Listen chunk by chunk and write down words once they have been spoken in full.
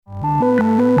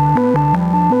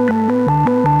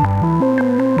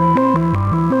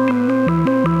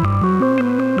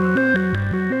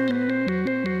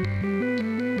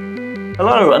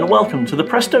welcome to the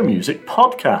Presto Music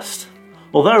podcast.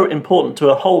 Although important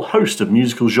to a whole host of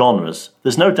musical genres,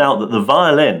 there's no doubt that the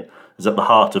violin is at the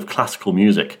heart of classical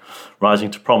music,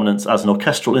 rising to prominence as an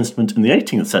orchestral instrument in the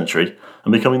 18th century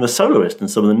and becoming the soloist in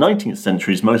some of the 19th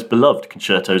century's most beloved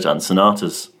concertos and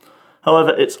sonatas.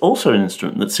 However, it's also an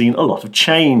instrument that's seen a lot of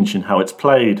change in how it's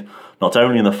played, not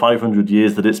only in the 500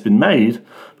 years that it's been made,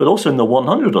 but also in the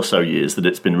 100 or so years that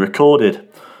it's been recorded.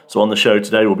 So on the show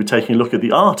today, we'll be taking a look at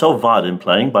the art of violin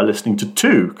playing by listening to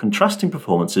two contrasting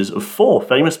performances of four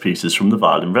famous pieces from the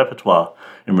violin repertoire,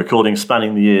 in recordings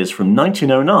spanning the years from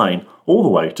 1909 all the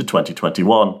way to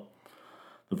 2021.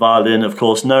 The violin, of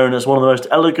course, known as one of the most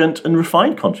elegant and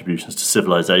refined contributions to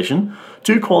civilization,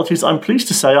 two qualities I'm pleased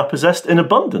to say are possessed in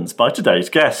abundance by today's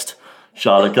guest.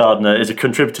 Charlotte Gardner is a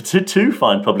contributor to two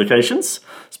fine publications,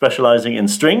 specialising in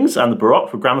strings and the Baroque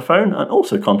for gramophone, and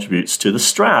also contributes to The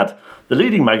Strad, the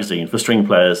leading magazine for string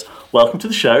players. Welcome to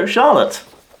the show, Charlotte.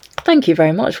 Thank you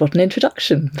very much. What an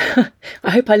introduction.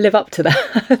 I hope I live up to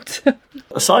that.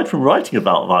 Aside from writing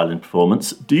about violin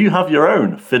performance, do you have your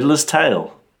own fiddler's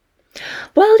tale?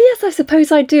 Well, yes, I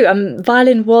suppose I do.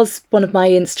 Violin was one of my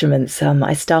instruments.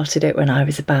 I started it when I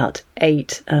was about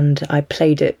 8 and I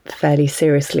played it fairly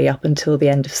seriously up until the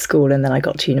end of school, and then I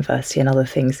got to university and other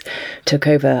things took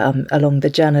over along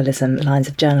the lines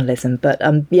of journalism. But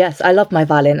yes, I love my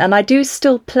violin and I do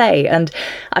still play, and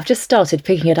I've just started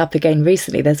picking it up again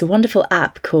recently. There's a wonderful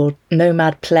app called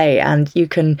Nomad Play, and you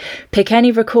can pick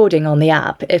any recording on the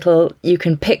app. You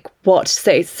can pick what,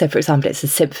 say for example, it's a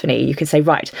symphony. You can say,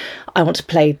 right, I want to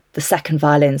play the second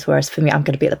violins, whereas for me, I'm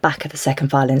going to be at the back of the second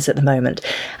violins at the moment.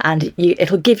 And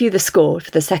it'll give you the score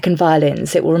for the second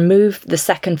violins. It will remove the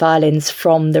second violins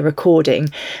from the recording,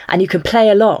 and you can play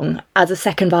along as a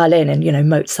second violin in,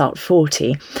 Mozart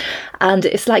 40. And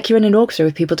it's like you're in an orchestra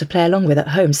with people to play along with at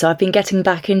home. So I've been getting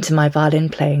back into my violin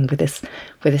playing with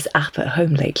this app at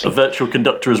home lately. A virtual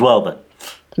conductor as well, then?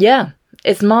 Yeah.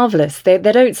 It's marvellous. They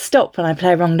don't stop when I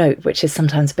play a wrong note, which is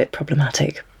sometimes a bit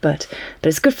problematic, but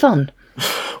it's good fun.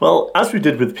 Well, as we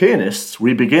did with pianists,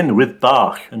 we begin with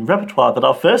Bach and repertoire that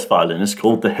our first violinist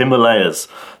called the Himalayas,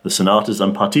 the sonatas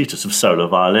and partitas of solo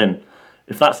violin.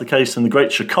 If that's the case, then the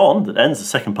great Chaconne that ends the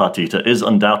second partita is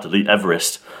undoubtedly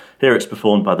Everest. Here it's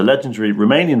performed by the legendary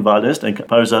Romanian violinist and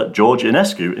composer George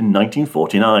Enescu in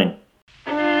 1949.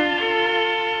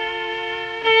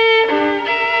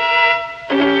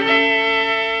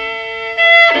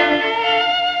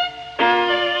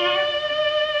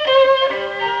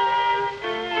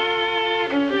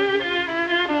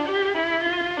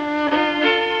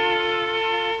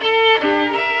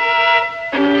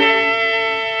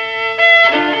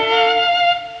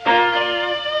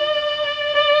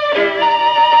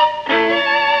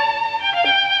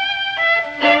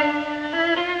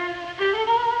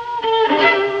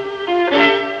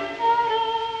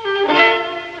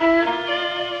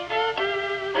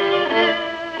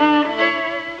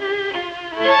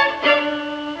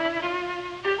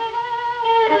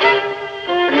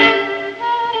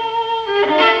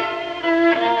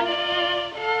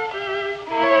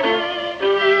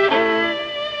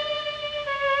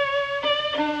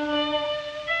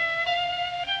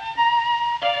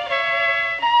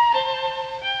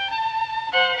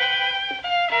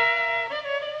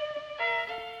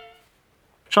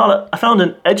 Charlotte, I found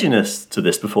an edginess to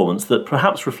this performance that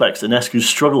perhaps reflects Enescu's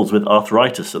struggles with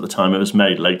arthritis at the time it was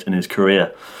made late in his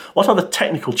career. What are the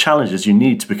technical challenges you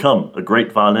need to become a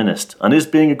great violinist? And is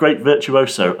being a great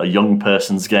virtuoso a young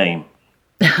person's game?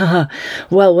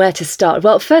 Well, where to start?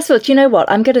 Well, first of all, do you know what?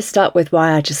 I'm going to start with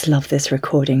why I just love this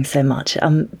recording so much.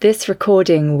 This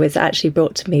recording was actually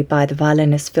brought to me by the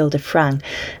violinist Vilde Frang.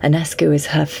 Enescu is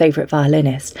her favourite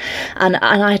violinist. And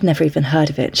I had never even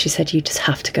heard of it. She said, you just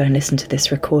have to go and listen to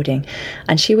this recording.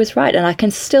 And she was right. And I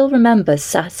can still remember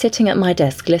sitting at my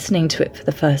desk listening to it for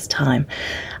the first time.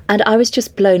 And I was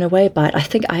just blown away by it. I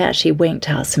think I actually winked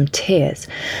out some tears.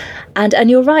 And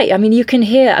you're right. I mean, you can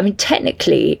hear,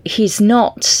 technically, he's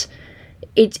not,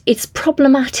 it's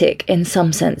problematic in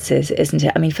some senses, isn't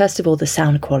it? I mean, first of all, the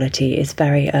sound quality is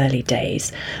very early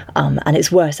days. And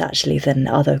it's worse, actually, than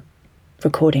other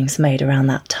recordings made around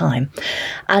that time.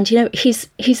 And,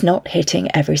 he's not hitting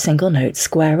every single note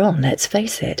square on, let's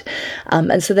face it.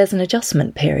 And so there's an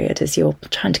adjustment period as you're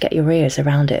trying to get your ears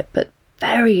around it. But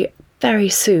very, very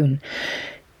soon,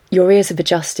 your ears have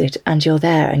adjusted and you're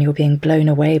there and you're being blown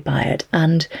away by it.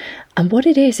 And what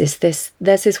it is there's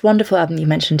this wonderful album. You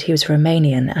mentioned he was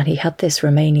Romanian, and he had this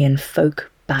Romanian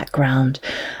folk background,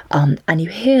 and you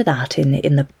hear that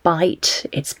in the bite.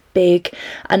 It's big,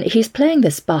 and he's playing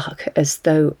this Bach as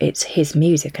though it's his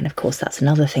music, and of course that's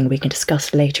another thing we can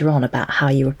discuss later on about how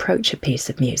you approach a piece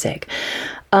of music.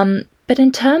 But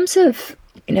in terms of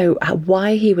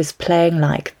why he was playing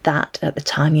like that at the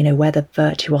time, whether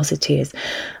virtuosity is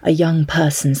a young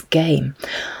person's game,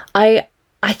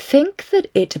 I think that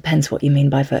it depends what you mean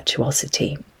by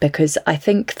virtuosity, because I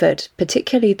think that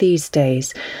particularly these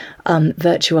days,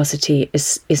 virtuosity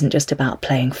isn't just about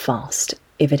playing fast,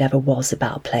 if it ever was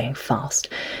about playing fast.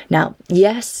 Now,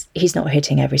 yes, he's not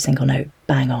hitting every single note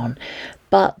bang on,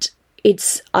 but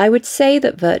I would say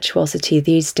that virtuosity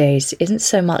these days isn't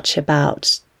so much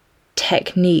about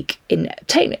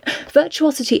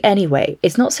virtuosity anyway.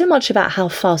 It's not so much about how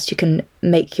fast you can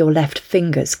make your left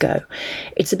fingers go.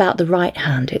 It's about the right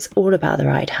hand. It's all about the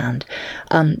right hand,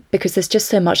 because there's just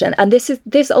so much, and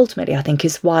this ultimately I think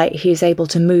is why he is able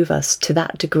to move us to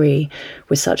that degree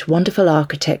with such wonderful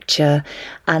architecture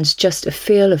and just a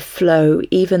feel of flow,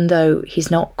 even though he's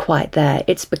not quite there.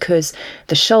 It's because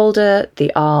the shoulder,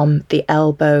 the arm, the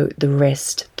elbow, the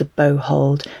wrist, the bow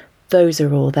hold, those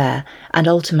are all there, and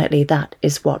ultimately that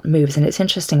is what moves. And it's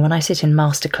interesting, when I sit in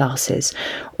masterclasses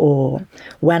or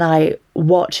when I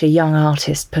watch a young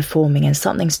artist performing and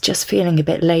something's just feeling a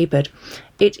bit laboured,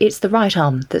 it's the right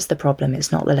arm that's the problem,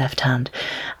 it's not the left hand.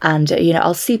 And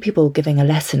I'll see people giving a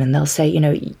lesson and they'll say,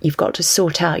 you've got to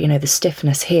sort out the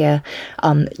stiffness here,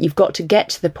 you've got to get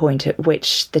to the point at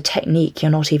which the technique,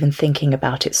 you're not even thinking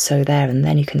about it, so there, and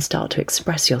then you can start to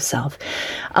express yourself.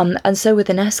 And so with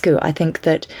Ionescu, I think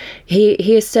that he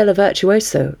is still a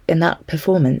virtuoso in that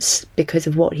performance because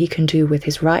of what he can do with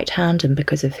his right hand, and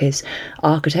because of his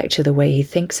architecture, the way he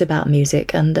thinks about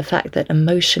music, and the fact that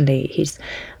emotionally he's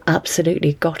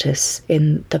absolutely got us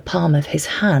in the palm of his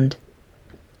hand,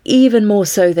 even more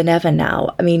so than ever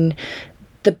now. I mean,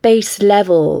 the base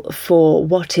level for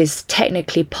what is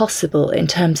technically possible in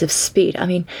terms of speed. I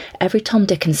mean, every Tom,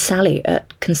 Dick and Sally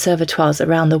at conservatoires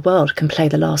around the world can play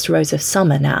The Last Rose of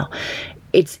Summer now.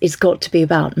 It's got to be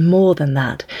about more than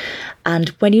that. And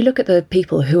when you look at the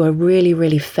people who are really,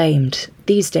 really famed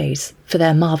these days for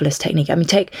their marvellous technique, I mean,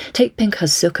 take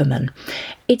Pinchas Zukerman.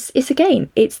 It's again,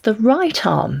 it's the right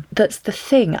arm that's the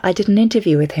thing. I did an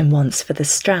interview with him once for the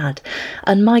Strad,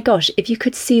 and my gosh, if you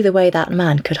could see the way that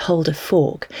man could hold a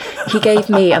fork. He gave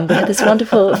me, and we had this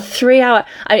wonderful 3-hour,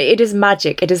 it is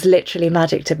magic, it is literally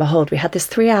magic to behold. We had this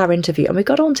 3-hour interview, and we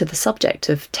got on to the subject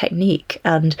of technique,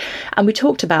 and we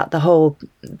talked about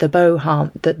the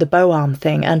bow arm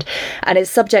thing, and it's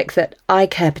a subject that I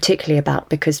care particularly about,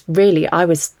 because really I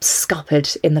was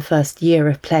scuppered in the first year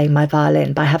of playing my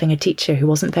violin by having a teacher who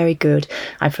wasn't very good.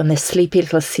 I'm from this sleepy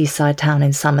little seaside town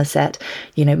in Somerset.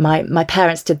 My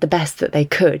parents did the best that they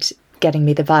could getting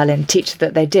me the violin teacher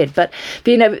that they did, but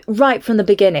right from the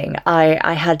beginning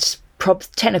I had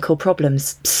technical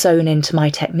problems sewn into my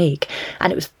technique,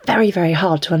 and it was very, very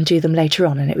hard to undo them later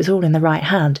on, and it was all in the right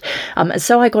hand. And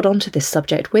so I got onto this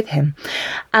subject with him,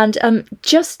 and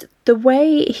just the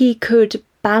way he could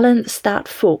balance that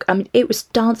fork, I mean, it was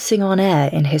dancing on air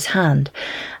in his hand.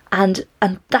 And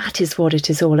that is what it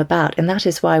is all about. And that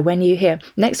is why when you hear,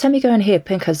 next time you go and hear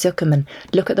Pinchas Zukerman,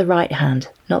 look at the right hand,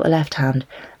 not the left hand.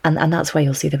 And that's where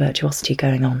you'll see the virtuosity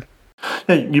going on.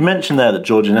 Yeah, you mentioned there that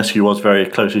George Enescu was very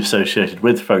closely associated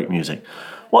with folk music.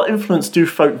 What influence do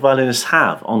folk violinists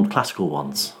have on classical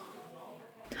ones?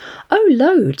 Oh,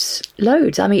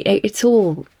 loads. I mean, it's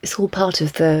all part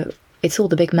of it's all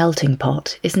the big melting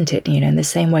pot, isn't it? In the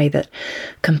same way that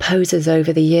composers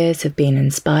over the years have been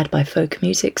inspired by folk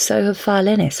music, so have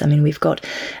violinists. I mean, we've got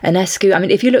Enescu. I mean,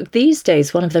 if you look these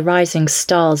days, one of the rising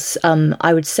stars,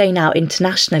 I would say now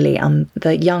internationally,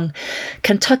 the young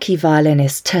Kentucky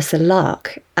violinist Tessa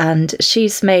Lark. And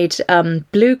she's made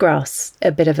bluegrass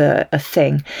a bit of a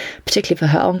thing, particularly for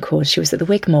her encore. She was at the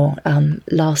Wigmore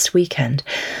last weekend.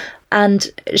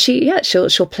 And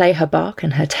she'll play her Bach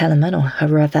and her Telemann or her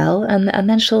Ravel, and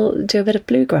then she'll do a bit of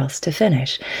bluegrass to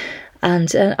finish.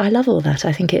 And I love all that.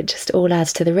 I think it just all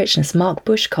adds to the richness. Mark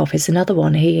Bushkov is another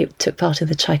one. He took part in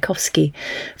the Tchaikovsky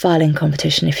violin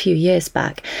competition a few years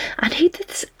back, and he did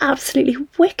this absolutely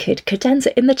wicked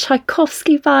cadenza in the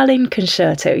Tchaikovsky violin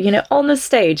concerto, on the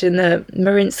stage in the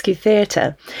Mariinsky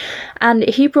Theatre. And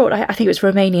he brought, I think it was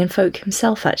Romanian folk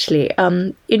himself actually,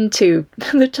 into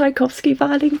the Tchaikovsky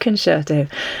violin concerto.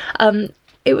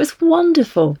 It was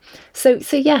wonderful. So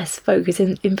yes, folk is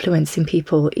influencing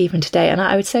people even today. And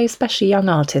I would say especially young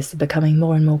artists are becoming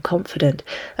more and more confident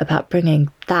about bringing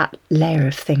that layer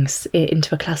of things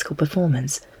into a classical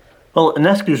performance. Well,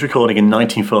 Enescu's recording in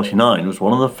 1949 was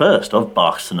one of the first of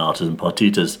Bach's sonatas and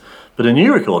partitas, but a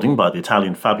new recording by the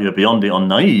Italian Fabio Biondi on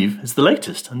Naive is the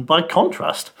latest, and by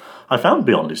contrast, I found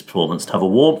Biondi's performance to have a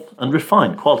warmth and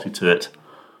refined quality to it.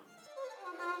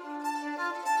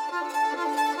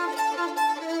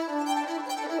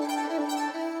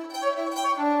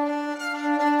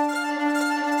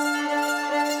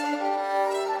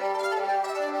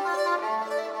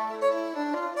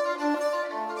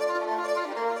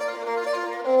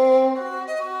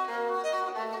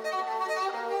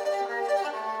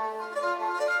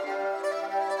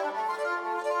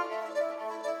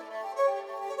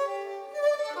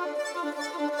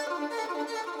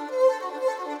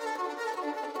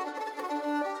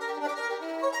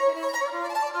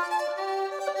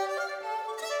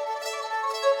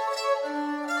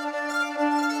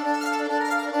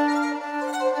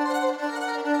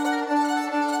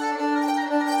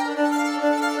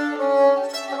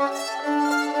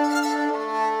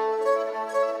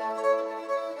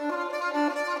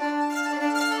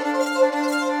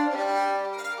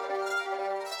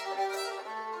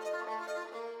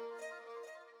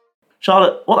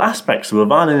 Charlotte, what aspects of a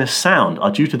violinist's sound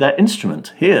are due to their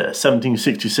instrument, here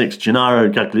 1766 Gennaro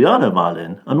Gagliano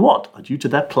violin, and what are due to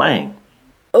their playing?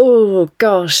 Oh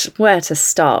gosh, where to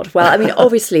start? Well, I mean,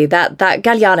 obviously that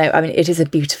Gagliano, I mean, it is a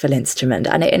beautiful instrument,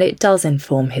 and it does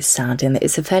inform his sound. In that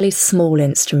it's a fairly small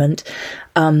instrument.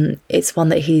 It's one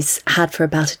that he's had for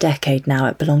about a decade now.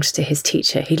 It belongs to his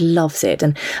teacher. He loves it,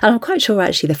 and I'm quite sure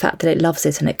actually the fact that it loves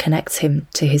it and it connects him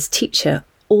to his teacher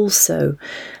also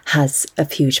has a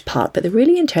huge part. But the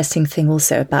really interesting thing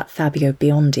also about Fabio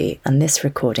Biondi and this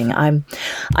recording, I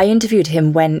interviewed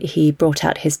him when he brought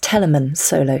out his Telemann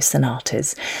solo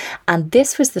sonatas, and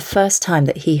this was the first time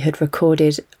that he had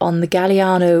recorded on the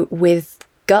Galliano with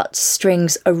gut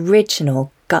strings,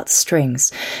 original gut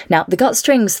strings. Now, the gut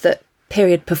strings that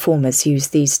period performers use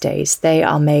these days, they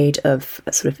are made of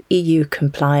a sort of EU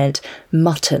compliant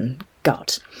mutton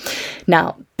gut.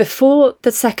 Now, before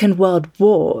the Second World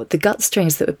War, the gut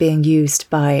strings that were being used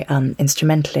by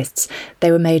instrumentalists, they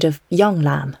were made of young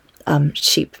lamb,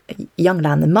 sheep, young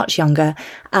lamb, they're much younger,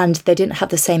 and they didn't have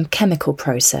the same chemical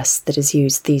process that is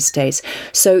used these days.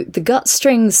 So the gut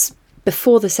strings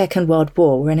before the Second World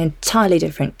War were an entirely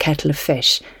different kettle of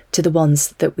fish to the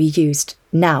ones that we used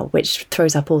now, which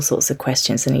throws up all sorts of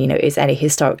questions. And, you know, is any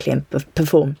historically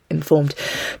informed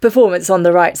performance on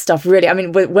the right stuff really? I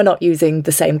mean, we're not using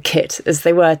the same kit as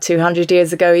they were 200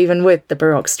 years ago, even with the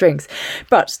Baroque strings.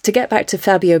 But to get back to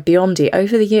Fabio Biondi,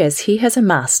 over the years, he has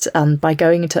amassed, by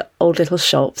going into old little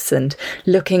shops and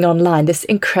looking online, this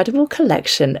incredible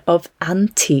collection of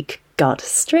antique gut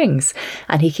strings,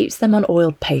 and he keeps them on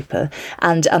oiled paper.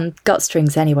 And gut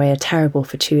strings anyway are terrible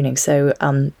for tuning, so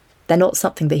they're not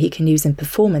something that he can use in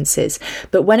performances.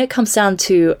 But when it comes down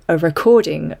to a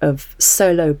recording of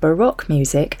solo Baroque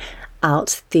music,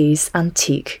 out these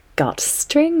antique gut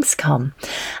strings come.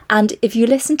 And if you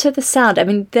listen to the sound, I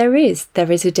mean, there is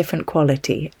a different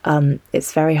quality.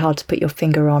 It's very hard to put your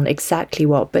finger on exactly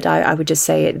what, but I would just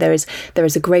say there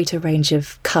is a greater range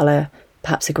of colour,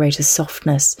 perhaps a greater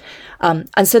softness. And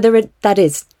so that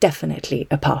is definitely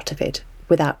a part of it,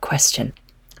 without question.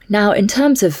 Now, in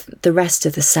terms of the rest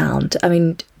of the sound, I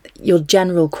mean, your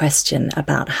general question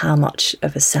about how much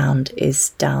of a sound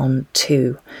is down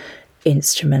to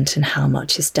instrument and how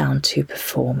much is down to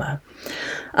performer,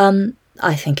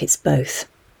 I think it's both.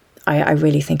 I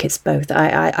really think it's both.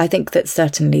 I think that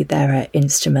certainly there are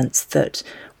instruments that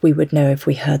we would know if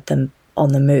we heard them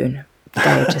on the moon.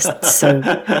 They're just so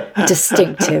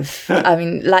distinctive. I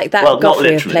mean, like that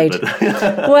Goffreya played.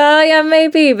 Well, yeah,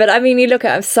 maybe. But I mean, you look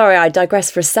at, I'm sorry, I digress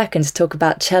for a second to talk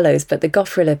about cellos, but the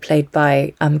Goffreya played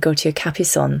by Gautier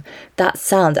Capuçon, that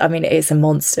sound, I mean, it's a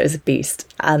monster, it's a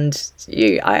beast. And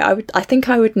I think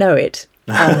I would know it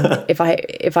if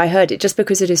I heard it, just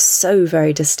because it is so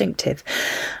very distinctive.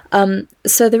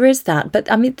 So there is that. But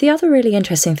I mean, the other really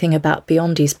interesting thing about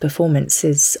Biondi's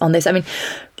performances on this, I mean,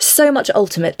 so much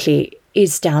ultimately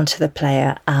is down to the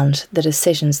player and the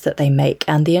decisions that they make.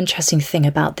 And the interesting thing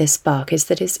about this Bach is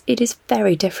that it is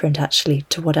very different actually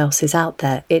to what else is out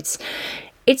there. It's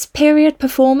period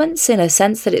performance in a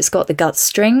sense that it's got the gut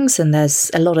strings and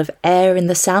there's a lot of air in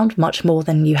the sound, much more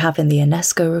than you have in the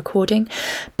Ionesco recording.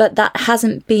 But that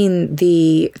hasn't been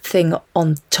the thing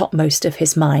on topmost of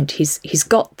his mind. He's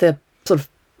got the sort of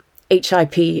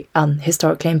HIP,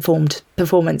 historically informed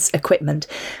performance equipment,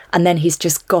 and then he's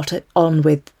just got it on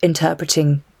with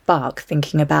interpreting Bach,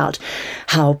 thinking about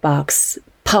how Bach's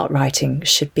part writing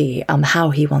should be,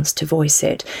 how he wants to voice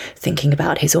it, thinking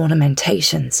about his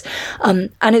ornamentations. And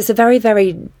it's a very,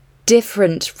 very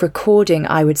different recording,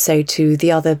 I would say, to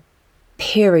the other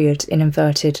period in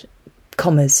inverted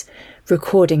commas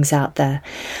recordings out there,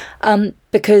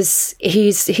 because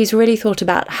he's really thought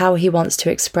about how he wants to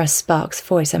express Bach's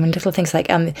voice. I mean, little things like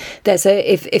there's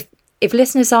if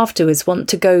listeners afterwards want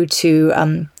to go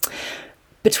to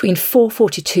between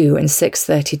 442 and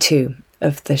 632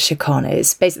 of the Chicana,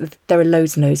 it's basically, there are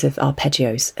loads and loads of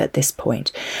arpeggios at this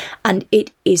point, and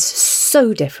it is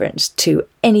so different to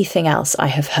anything else I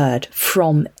have heard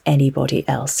from anybody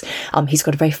else. He's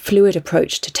got a very fluid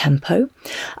approach to tempo.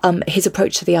 His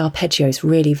approach to the arpeggios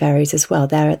really varies as well.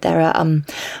 There are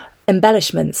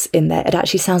embellishments in there. It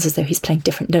actually sounds as though he's playing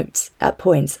different notes at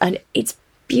points, and it's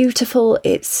beautiful.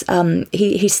 It's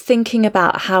he's thinking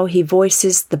about how he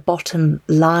voices the bottom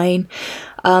line,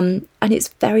 and it's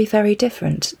very, very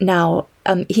different. Now,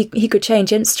 he could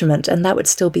change instrument, and that would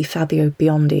still be Fabio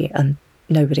Biondi and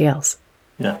nobody else.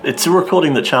 Yeah, it's a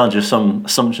recording that challenges some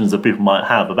assumptions that people might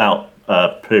have about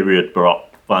period Baroque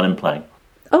violin playing.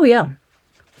 Oh yeah.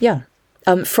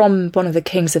 From one of the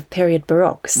kings of period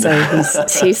Baroque, so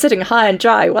he's sitting high and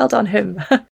dry. Well done him.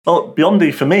 Well,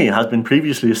 Biondi, for me, has been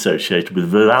previously associated with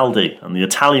Vivaldi and the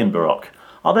Italian Baroque.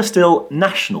 Are there still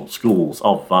national schools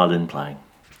of violin playing?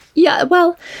 Yeah,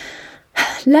 well,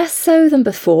 less so than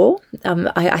before.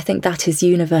 I think that is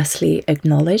universally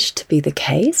acknowledged to be the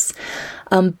case.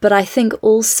 But I think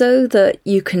also that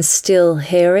you can still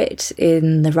hear it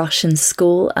in the Russian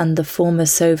school and the former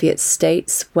Soviet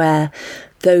states, where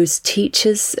those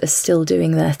teachers are still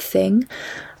doing their thing.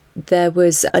 There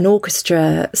was an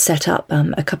orchestra set up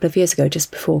a couple of years ago,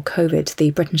 just before COVID,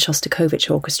 the Britten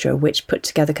Shostakovich Orchestra, which put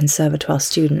together conservatoire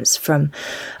students from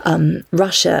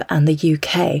Russia and the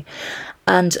UK.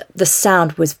 And the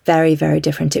sound was very, very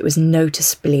different. It was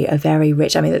noticeably a very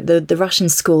rich... I mean, the Russian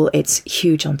school, it's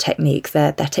huge on technique.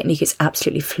 Their technique is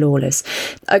absolutely flawless.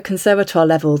 At conservatoire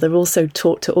level, they're also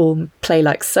taught to all play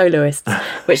like soloists,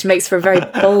 which makes for a very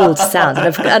bold sound.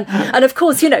 And of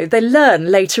course, they learn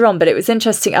later on. But it was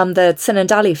interesting. The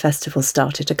Senandali Festival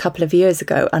started a couple of years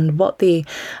ago, and what the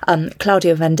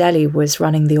Claudio Vendelli was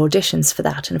running the auditions for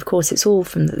that. And of course, it's all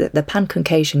from the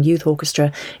Pan-Caucasian Youth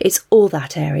Orchestra. It's all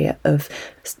that area of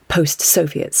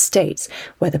post-Soviet states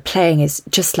where the playing is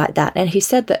just like that. And he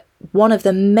said that one of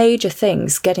the major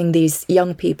things getting these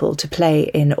young people to play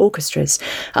in orchestras,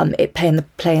 play in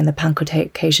the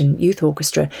Pan-Caucasian Youth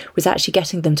Orchestra, was actually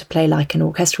getting them to play like an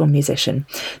orchestral musician.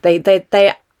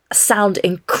 They sound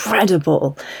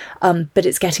incredible, but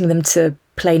it's getting them to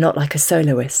play not like a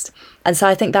soloist. And so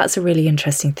I think that's a really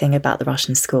interesting thing about the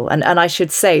Russian school. And I should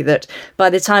say that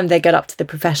by the time they get up to the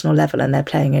professional level and they're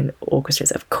playing in orchestras,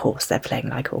 of course, they're playing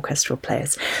like orchestral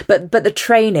players. But the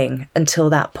training until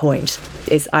that point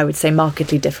is, I would say,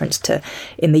 markedly different to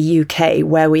in the UK,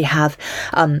 where we have...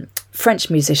 French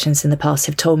musicians in the past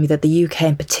have told me that the UK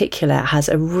in particular has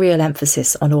a real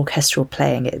emphasis on orchestral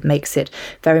playing. It makes it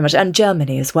very much, and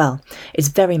Germany as well, is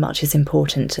very much as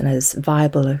important and as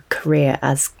viable a career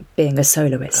as being a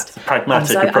soloist. That's a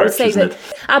pragmatic approach, isn't it?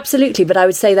 Absolutely, but I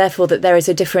would say therefore that there is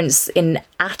a difference in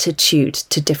attitude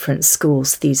to different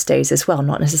schools these days as well,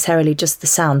 not necessarily just the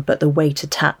sound, but the weight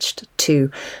attached to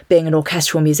being an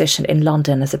orchestral musician in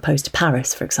London as opposed to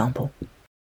Paris, for example.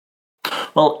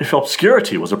 Well, if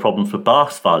obscurity was a problem for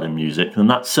Bach's violin music, then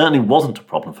that certainly wasn't a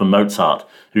problem for Mozart,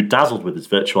 who dazzled with his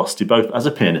virtuosity both as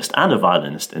a pianist and a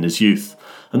violinist in his youth.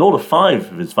 And all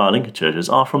 5 of his violin concertos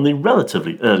are from the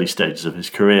relatively early stages of his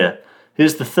career.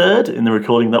 Here's the third in the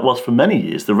recording that was for many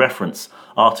years the reference,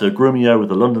 Artur Grumio with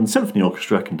the London Symphony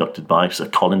Orchestra, conducted by Sir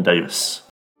Colin Davis.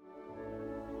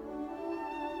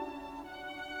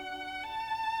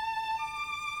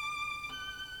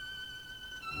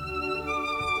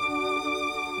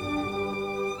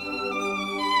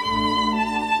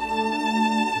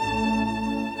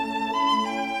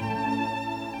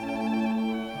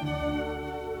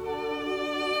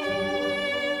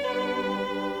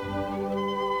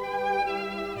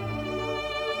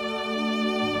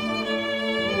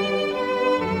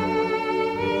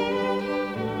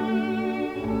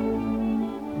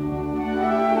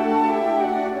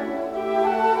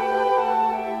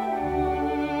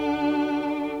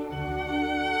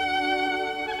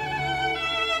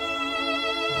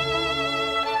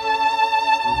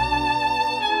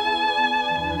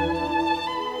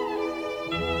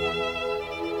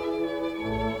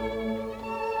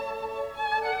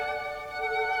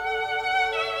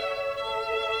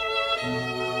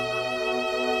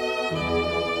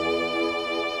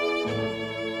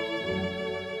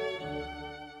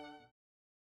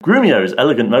 Grumio's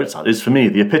Elegant Mozart is for me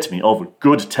the epitome of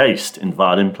good taste in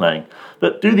violin playing.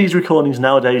 But do these recordings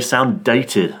nowadays sound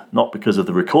dated? Not because of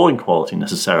the recording quality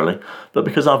necessarily, but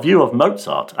because our view of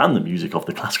Mozart and the music of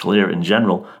the classical era in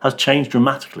general has changed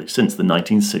dramatically since the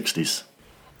 1960s.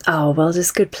 Oh, well,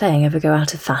 does good playing ever go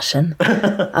out of fashion?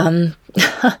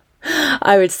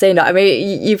 I would say not. I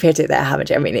mean, you've hit it there, haven't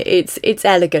you? I mean, it's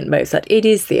Elegant Mozart. It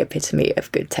is the epitome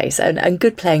of good taste, and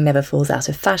good playing never falls out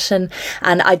of fashion.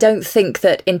 And I don't think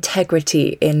that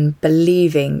integrity in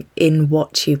believing in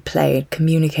what you play and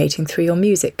communicating through your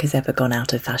music has ever gone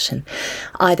out of fashion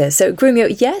either. So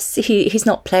Grumio, yes, he's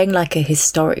not playing like a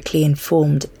historically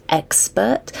informed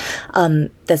expert.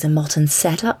 There's a modern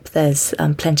setup, there's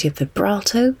plenty of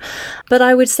vibrato, but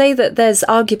I would say that there's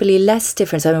arguably less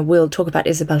difference. I mean, we'll talk about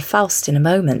Isabel Faust in a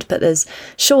moment, but there's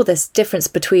difference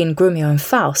between Grumio and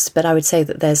Faust, but I would say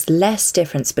that there's less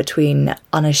difference between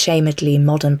unashamedly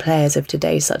modern players of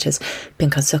today, such as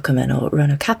Pinchas Zuckerman or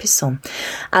Renaud Capuçon.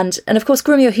 And of course,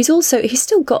 Grumio, he's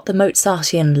still got the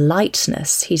Mozartian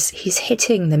lightness. He's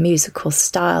hitting the musical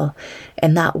style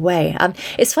in that way.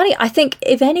 It's funny, I think,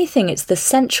 if anything, it's the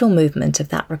central movement of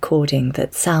that recording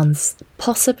that sounds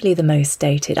possibly the most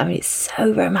dated. I mean, it's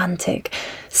so romantic,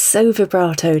 so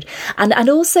vibratoed, and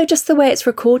also just the way it's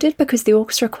recorded, because the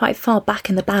orchestra are quite far back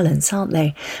in the balance, aren't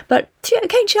they? But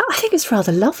again, I think it's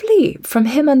rather lovely from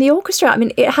him and the orchestra. I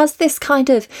mean, it has this kind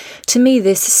of, to me,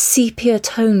 this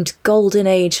sepia-toned golden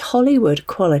age Hollywood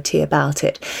quality about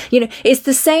it. You know, it's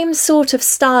the same sort of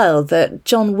style that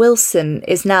John Wilson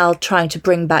is now trying to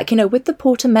bring back, you know, with the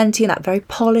Portamenti and that very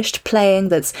polished playing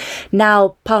that's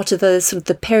now part of the sort of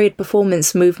the period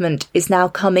performance movement is now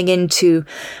coming into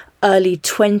early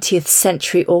 20th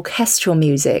century orchestral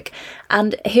music.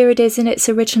 And here it is in its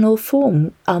original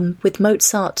form, with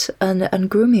Mozart and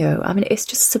Grumio. I mean, it's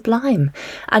just sublime.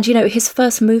 And, you know, his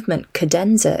first movement,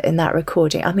 cadenza, in that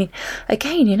recording, I mean,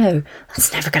 again, you know,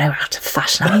 that's never going to go out of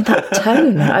fashion. I mean, that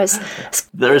tone.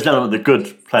 There is an element that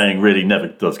good playing really never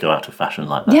does go out of fashion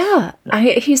like that. Yeah.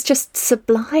 He's just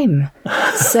sublime.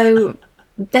 So,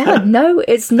 no,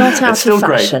 it's not out of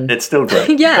fashion. It's still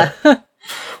great. Yeah.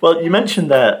 Well, you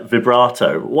mentioned there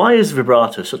vibrato. Why is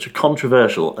vibrato such a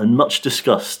controversial and much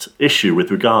discussed issue with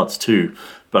regards to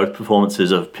both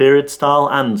performances of period style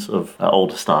and of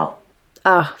older style?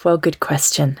 Ah, well, good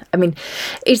question. I mean,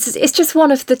 it's just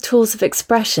one of the tools of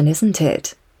expression, isn't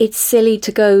it? It's silly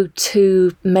to go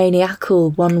too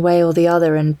maniacal one way or the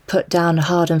other and put down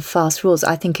hard and fast rules.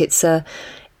 I think it's a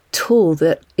tool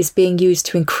that is being used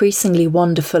to increasingly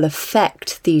wonderful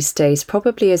effect these days,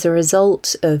 probably as a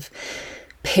result of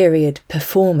period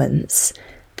performance.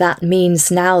 That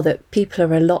means now that people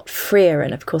are a lot freer,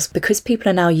 and of course, because people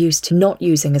are now used to not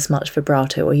using as much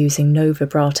vibrato or using no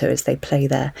vibrato as they play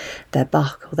their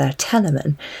Bach or their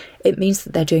Telemann, it means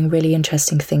that they're doing really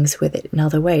interesting things with it in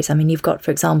other ways. I mean, you've got,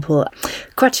 for example,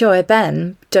 Quatuor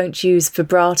Eben don't use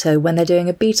vibrato when they're doing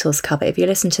a Beatles cover. If you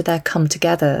listen to their Come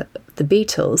Together, the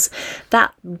Beatles,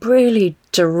 that really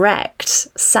direct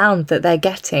sound that they're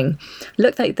getting,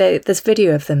 look like there's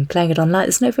video of them playing it online,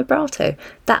 there's no vibrato.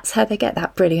 That's how they get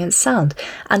that brilliant sound.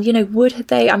 And, you know, would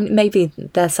they, I mean, maybe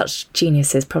they're such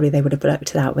geniuses, probably they would have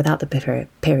worked it out without the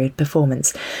period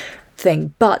performance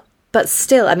thing. But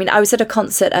still, I mean, I was at a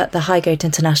concert at the Highgate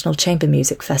International Chamber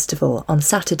Music Festival on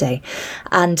Saturday,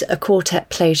 and a quartet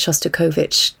played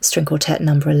Shostakovich String Quartet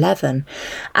No. 11.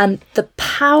 And the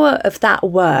power of that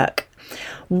work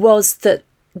was that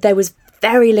there was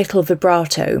very little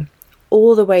vibrato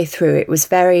all the way through. It was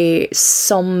very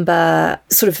somber,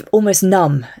 sort of almost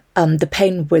numb. The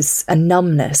pain was a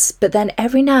numbness. But then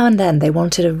every now and then they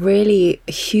wanted a really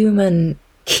human,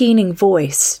 keening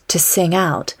voice to sing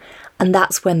out. And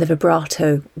that's when the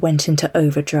vibrato went into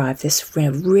overdrive, this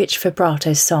rich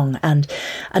vibrato song. And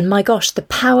my gosh, the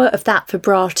power of that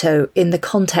vibrato in the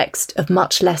context of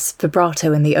much less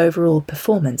vibrato in the overall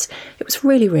performance, it was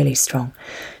really, really strong.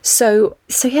 So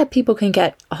yeah, people can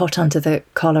get hot under the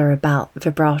collar about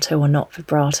vibrato or not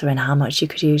vibrato and how much you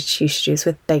should use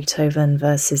with Beethoven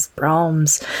versus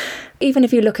Brahms. Even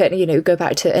if you look at, go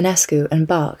back to Ionescu and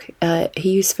Bach,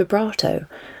 he used vibrato.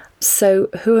 So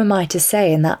who am I to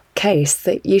say in that case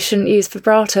that you shouldn't use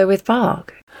vibrato with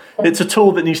Bach? It's a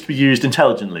tool that needs to be used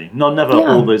intelligently, never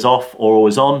always off or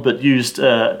always on, but used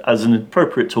as an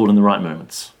appropriate tool in the right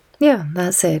moments. Yeah,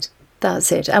 that's it.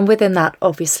 And within that,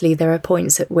 obviously, there are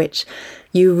points at which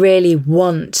you really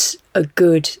want a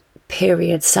good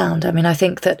period sound. I mean, I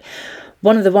think that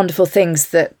one of the wonderful things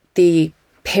that the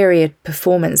period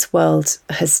performance world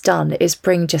has done is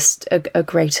bring just a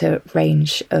greater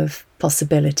range of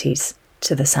possibilities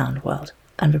to the sound world,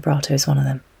 and vibrato is one of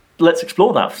them. let's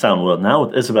explore that sound world now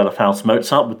with Isabella Faust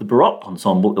Mozart with the Baroque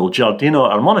ensemble Il Giardino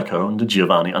Armonico under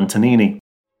Giovanni Antonini.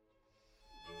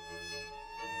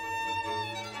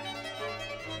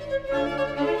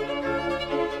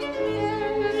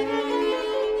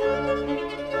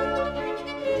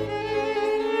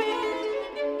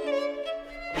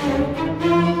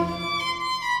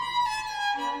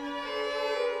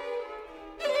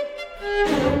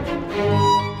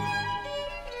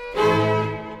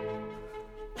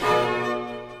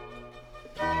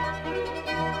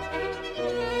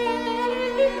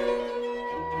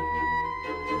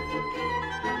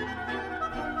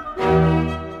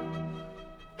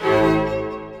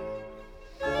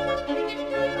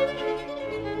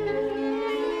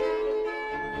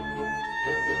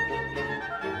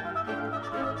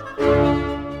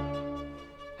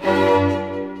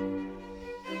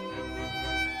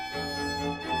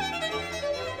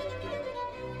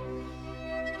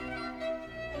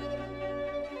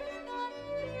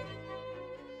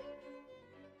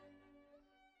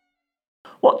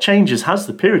 What changes has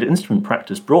the period instrument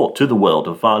practice brought to the world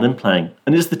of violin playing?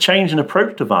 And is the change in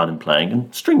approach to violin playing,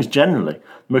 and strings generally,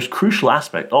 the most crucial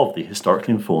aspect of the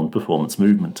historically informed performance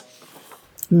movement?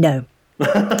 No.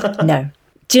 No.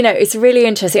 Do you know, it's really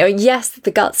interesting. I mean, yes,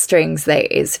 the gut strings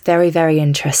is very, very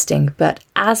interesting, but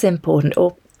as important,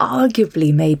 or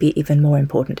arguably maybe even more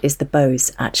important, is the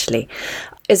bows, actually.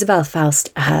 Isabella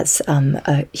Faust has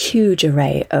a huge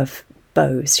array of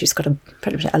bows. She's got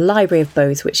a library of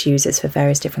bows which she uses for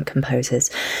various different composers.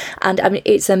 And I mean,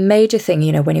 it's a major thing,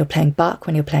 you know, when you're playing Bach,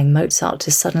 when you're playing Mozart, to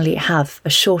suddenly have a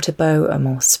shorter bow, a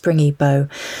more springy bow.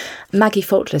 Margaret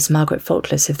Faultless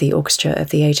of the Orchestra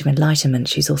of the Age of Enlightenment,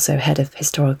 she's also head of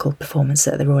historical performance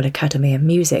at the Royal Academy of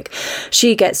Music.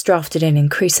 She gets drafted in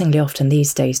increasingly often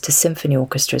these days to symphony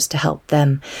orchestras to help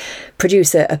them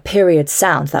produce a period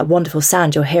sound, that wonderful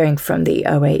sound you're hearing from the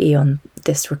OAE on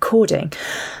this recording.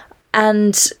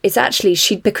 And it's actually,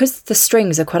 because the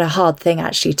strings are quite a hard thing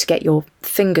actually to get your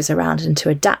fingers around and to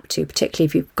adapt to, particularly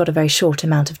if you've got a very short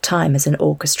amount of time as an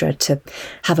orchestra to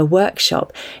have a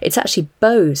workshop, it's actually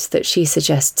bows that she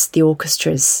suggests the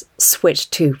orchestras switch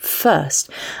to first.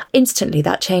 Instantly,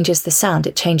 that changes the sound.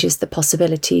 It changes the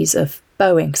possibilities of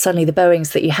bowing. Suddenly the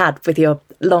bowings that you had with your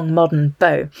long modern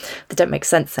bow, that don't make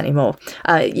sense anymore.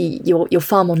 You're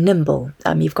far more nimble.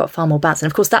 You've got far more bounce. And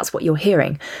of course, that's what you're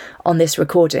hearing on this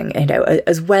recording, you know,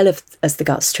 as well as the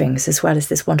gut strings, as well as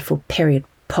this wonderful period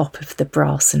pop of the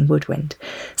brass and woodwind.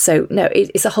 So no,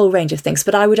 it's a whole range of things.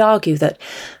 But I would argue that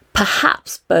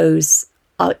perhaps bows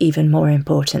are even more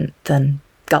important than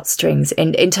gut strings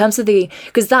in terms of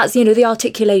because that's, you know, the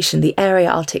articulation, the area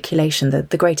articulation,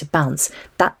 the greater bounce,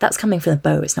 that's coming from the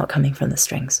bow, it's not coming from the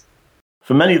strings.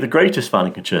 For many, the greatest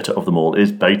violin concerto of them all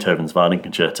is Beethoven's Violin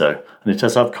Concerto, and it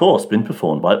has of course been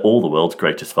performed by all the world's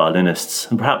greatest violinists,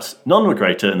 and perhaps none were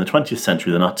greater in the 20th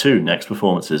century than our two next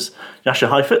performances: Jascha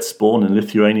Heifetz, born in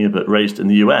Lithuania but raised in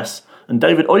the US, and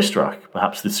David Oistrakh,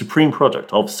 perhaps the supreme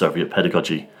product of Soviet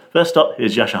pedagogy. First up,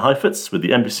 here's Jascha Heifetz with the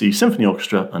NBC Symphony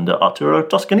Orchestra under Arturo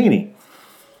Toscanini.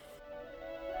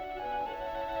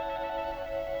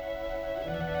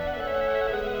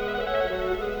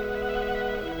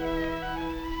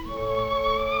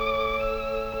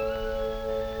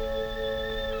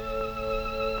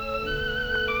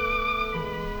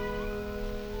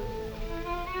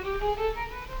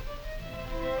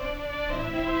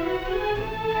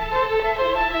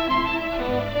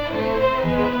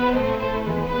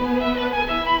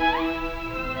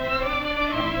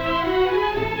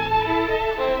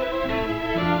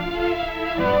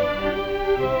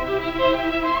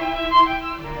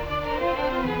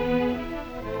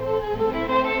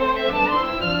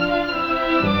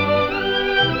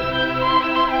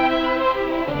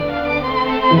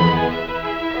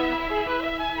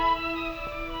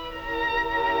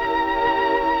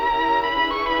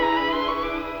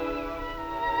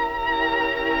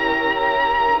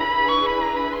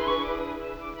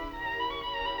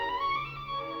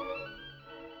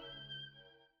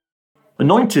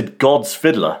 Anointed God's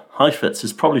fiddler, Heifetz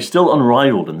is probably still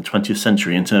unrivaled in the 20th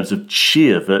century in terms of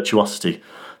sheer virtuosity.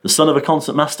 The son of a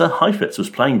concertmaster, Heifetz was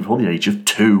playing before the age of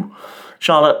 2.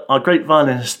 Charlotte, are great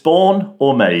violinists born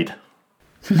or made?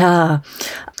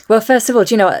 Well, first of all,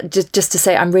 do you know what, just to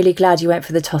say, I'm really glad you went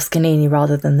for the Toscanini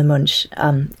rather than the Munch.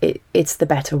 It's the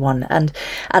better one. And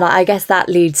I guess that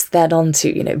leads then on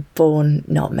to, you know, born,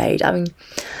 not made. I mean,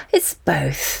 it's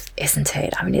both, isn't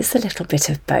it? I mean, it's a little bit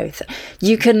of both.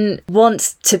 You can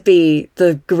want to be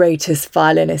the greatest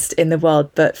violinist in the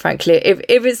world, but frankly,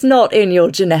 if it's not in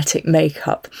your genetic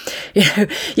makeup,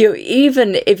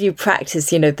 even if you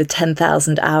practice, you know, the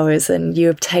 10,000 hours and you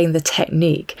obtain the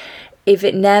technique,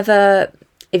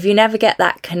 if you never get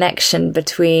that connection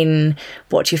between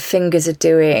what your fingers are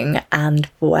doing and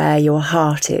where your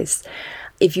heart is,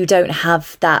 if you don't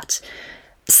have that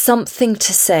something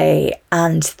to say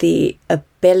and the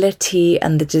ability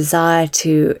and the desire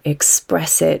to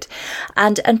express it,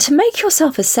 and to make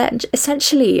yourself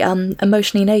essentially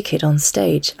emotionally naked on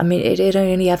stage. I mean, it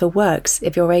only ever works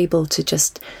if you're able to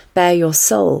just bare your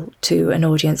soul to an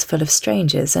audience full of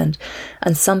strangers, and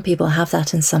some people have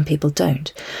that and some people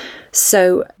don't.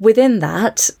 So within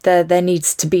that, there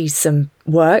needs to be some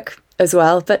work as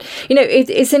well. But,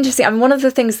 it's interesting. I mean, one of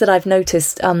the things that I've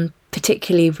noticed,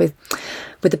 particularly with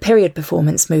the period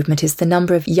performance movement, is the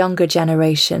number of younger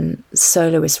generation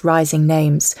soloists, rising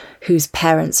names, whose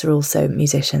parents are also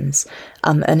musicians,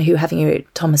 and who, having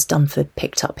Thomas Dunford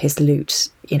picked up his lute,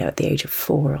 at the age of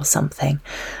 4 or something.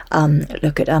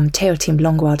 Look at Théotime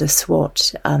Langlois de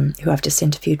Swart, who I've just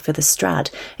interviewed for the Strad,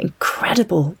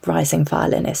 incredible rising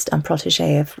violinist and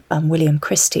protege of William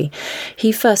Christie.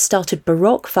 He first started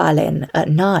Baroque violin at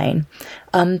 9,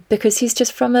 because he's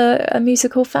just from a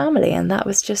musical family, and that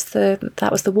was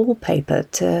the wallpaper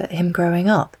to him growing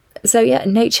up. So yeah,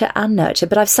 nature and nurture.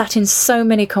 But I've sat in so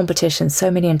many competitions,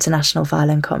 so many international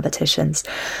violin competitions,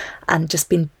 and just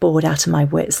been bored out of my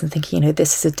wits and thinking,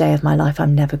 this is a day of my life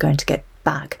I'm never going to get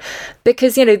back,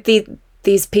 because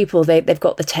these people, they've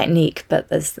got the technique, but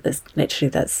there's literally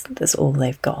that's all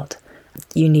they've got.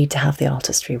 You need to have the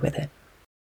artistry with it.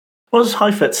 Was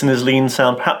Heifetz and his lean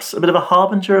sound perhaps a bit of a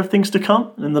harbinger of things to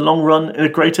come, in the long run, a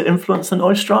greater influence than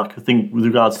Oistrakh? I think with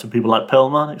regards to people like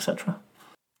Perlman, etc.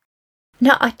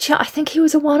 No, I think he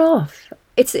was a one-off.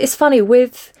 It's funny,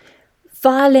 with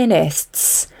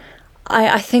violinists,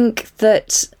 I think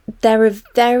that there are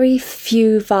very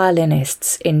few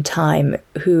violinists in time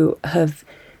who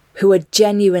are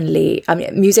genuinely,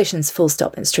 musicians full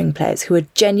stop and string players, who are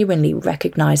genuinely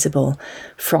recognisable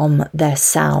from their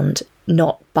sound,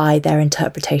 not by their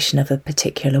interpretation of a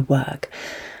particular work.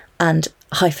 And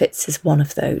Heifetz is one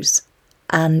of those.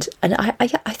 And I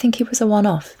think he was a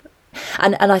one-off.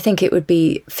 And I think it would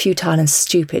be futile and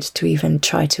stupid to even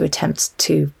try to attempt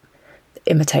to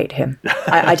imitate him.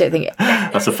 I don't think...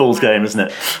 That's a fool's game, isn't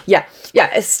it? Yeah,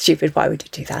 it's stupid. Why would you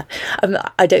do that?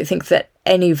 I don't think that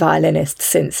any violinist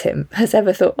since him has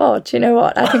ever thought, oh, do you know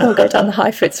what? I think I'll go down the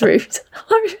Heifetz route.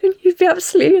 I mean, you'd be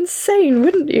absolutely insane,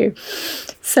 wouldn't you?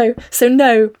 So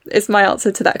no is my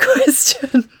answer to that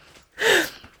question.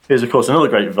 Here's, of course, another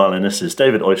great violinist is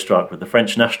David Oistrakh with the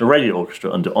French National Radio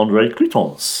Orchestra under André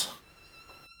Clutons.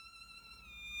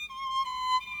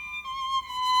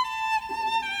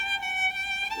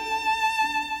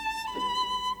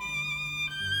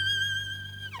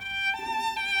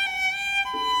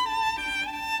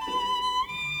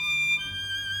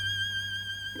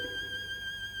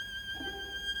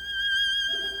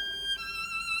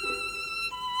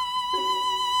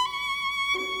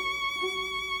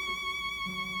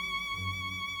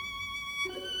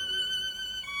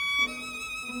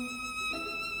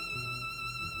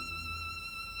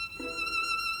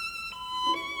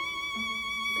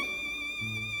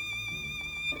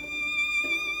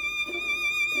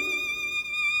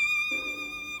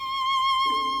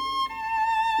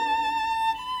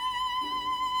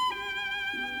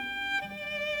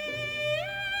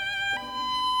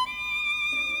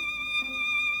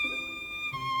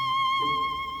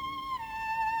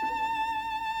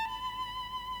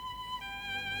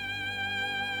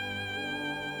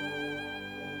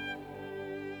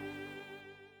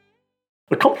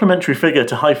 A complementary figure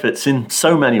to Heifetz in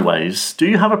so many ways, do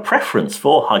you have a preference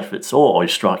for Heifetz or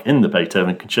Oistrakh in the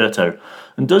Beethoven Concerto?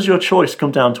 And does your choice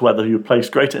come down to whether you place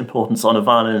greater importance on a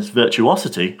violinist's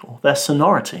virtuosity or their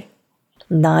sonority?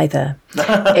 Neither.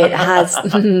 It has...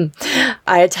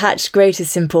 I attach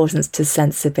greatest importance to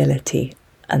sensibility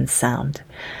and sound.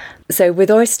 So with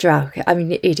Oistrakh,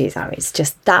 it's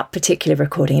just that particular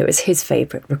recording. It was his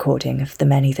favourite recording of the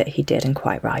many that he did, and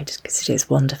quite right, because it is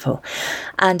wonderful.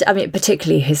 And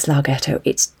particularly his Larghetto,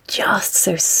 it's just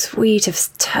so sweet of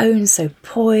tone, so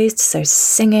poised, so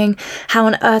singing. How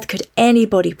on earth could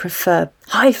anybody prefer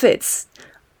Heifetz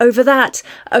over that?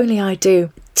 Only I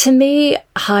do. To me,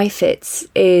 Heifetz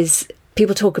is...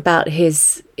 People talk about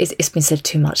his... It's been said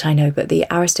too much, I know, but the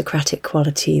aristocratic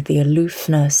quality, the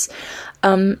aloofness...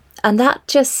 and that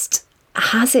just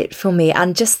has it for me.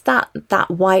 And just that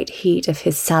white heat of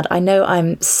his sound. I know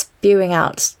I'm spewing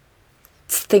out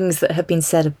things that have been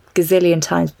said a gazillion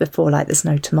times before, like there's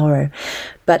no tomorrow.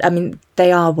 But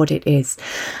they are what it is.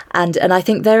 And I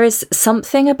think there is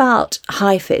something about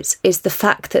Heifetz is the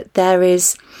fact that there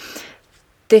is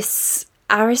this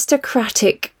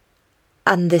aristocratic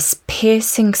and this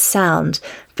piercing sound,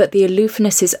 but the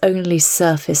aloofness is only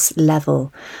surface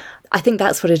level. I think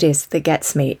that's what it is that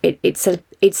gets me.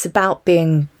 It's about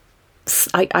being...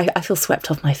 I feel swept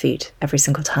off my feet every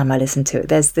single time I listen to it.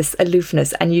 There's this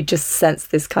aloofness, and you just sense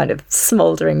this kind of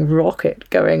smouldering rocket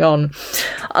going on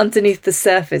underneath the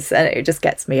surface, and it just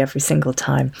gets me every single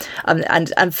time.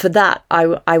 And for that, I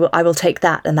will take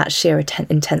that and that sheer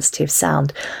intensity of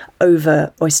sound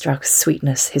over Oistrak's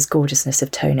sweetness, his gorgeousness of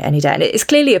tone any day. And it's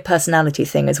clearly a personality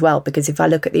thing as well, because if I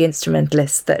look at the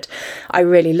instrumentalists that I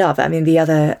really love, I mean,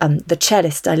 the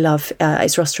cellist I love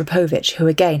is Rostropovich, who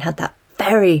again had that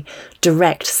very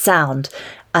direct sound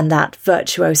and that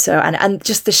virtuoso and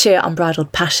just the sheer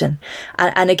unbridled passion.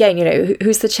 And again, you know,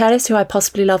 who's the cellist who I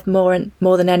possibly love more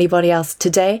than anybody else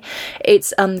today?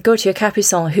 It's Gauthier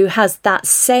Capuçon, who has that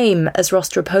same as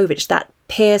Rostropovich, that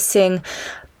piercing,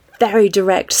 very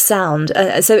direct sound.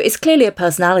 So it's clearly a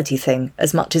personality thing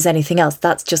as much as anything else.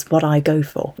 That's just what I go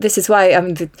for. This is why, I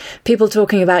mean, the people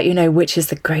talking about, you know, which is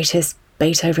the greatest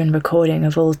Beethoven recording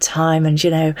of all time, and, you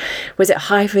know, was it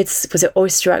Heifetz, was it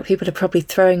Oistrakh? People are probably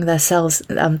throwing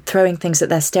things at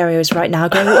their stereos right now,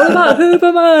 going, what about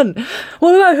Huberman?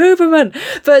 What about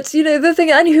Huberman? But, you know, the thing,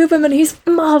 and Huberman, he's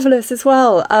marvellous as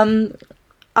well.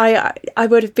 I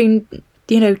would have been,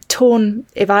 you know, torn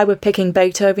if I were picking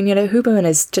Beethoven. You know, Huberman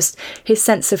is just his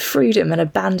sense of freedom and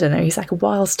abandon. He's like a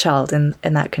wild child in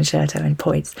that concerto in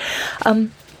points. But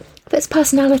it's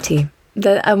personality.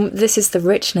 This is the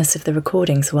richness of the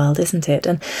recordings world, isn't it?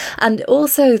 And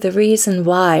also the reason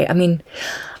why, I mean,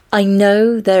 I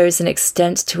know there is an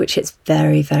extent to which it's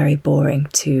very, very boring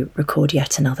to record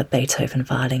yet another Beethoven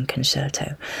violin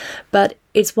concerto, but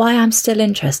it's why I'm still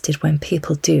interested when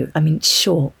people do. I mean,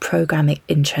 sure, program it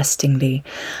interestingly.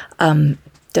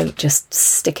 Don't just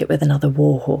stick it with another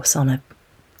Warhorse on a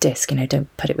disc, you know,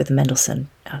 don't put it with Mendelssohn.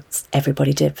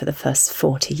 Everybody did for the first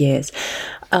 40 years.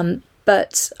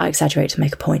 But I exaggerate to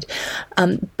make a point.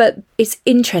 But it's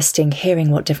interesting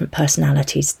hearing what different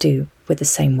personalities do with the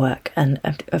same work. And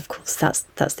of course, that's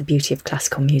the beauty of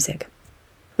classical music.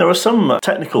 There are some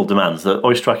technical demands that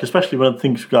Oistrakh, especially when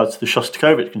things regards to the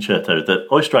Shostakovich concerto, that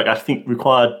Oistrakh, I think,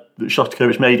 required that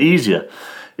Shostakovich made easier.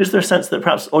 Is there a sense that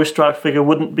perhaps Oistrakh figure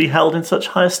wouldn't be held in such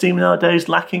high esteem nowadays,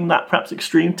 lacking that perhaps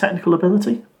extreme technical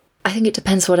ability? I think it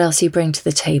depends what else you bring to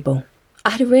the table. I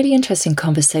had a really interesting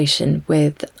conversation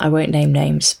with, I won't name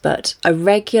names, but a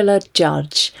regular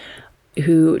judge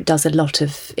who does a lot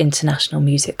of international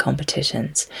music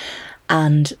competitions.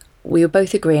 And we were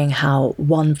both agreeing how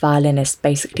one violinist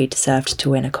basically deserved to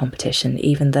win a competition,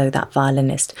 even though that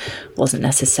violinist wasn't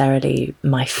necessarily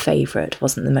my favourite,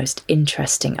 wasn't the most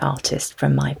interesting artist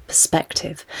from my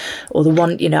perspective. Or the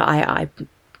one, you know, I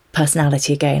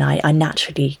personality again, I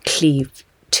naturally cleave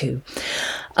to.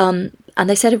 And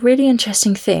they said a really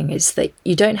interesting thing is that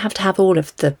you don't have to have all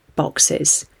of the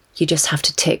boxes. You just have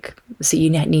to tick. So you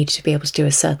need to be able to do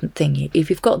a certain thing. If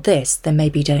you've got this, then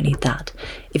maybe you don't need that.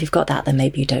 If you've got that, then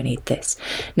maybe you don't need this.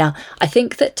 Now, I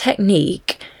think that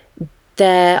technique,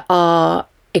 there are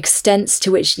extents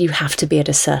to which you have to be at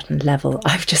a certain level.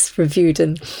 I've just reviewed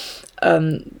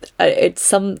it's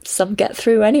some get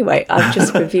through anyway. I've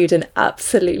just reviewed an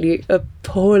absolutely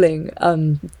appalling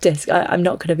disc. I'm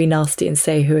not going to be nasty and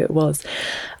say who it was.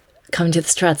 Coming to the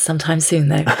Strad sometime soon,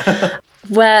 though,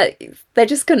 where they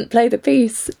just couldn't play the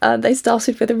piece. They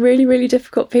started with a really, really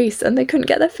difficult piece, and they couldn't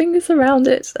get their fingers around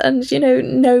it. And, you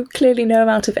know, clearly no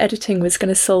amount of editing was going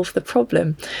to solve the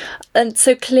problem. And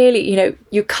so clearly, you know,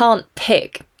 you can't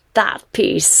pick that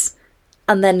piece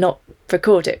and then not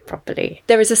record it properly.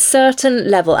 There is a certain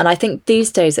level, and I think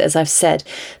these days, as I've said,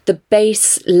 the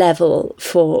base level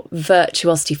for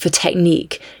virtuosity, for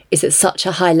technique, is at such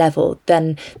a high level,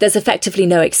 then there's effectively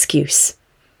no excuse.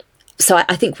 So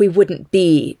I think we wouldn't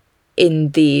be in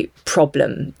the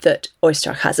problem that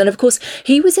Oistrakh has. And of course,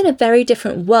 he was in a very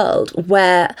different world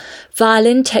where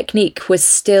violin technique was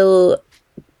still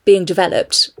being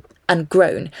developed and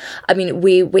grown. I mean,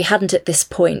 we hadn't at this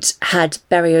point had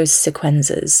Berrioz's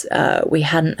sequenzas. We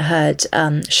hadn't heard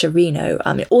Sciarrino.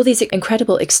 I mean, all these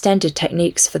incredible extended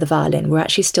techniques for the violin were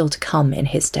actually still to come in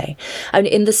his day. And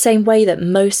in the same way that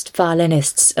most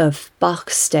violinists of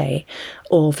Bach's day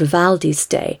or Vivaldi's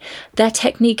day, their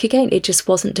technique, again, it just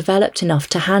wasn't developed enough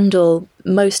to handle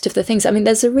most of the things. I mean,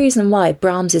 there's a reason why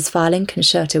Brahms's violin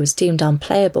concerto was deemed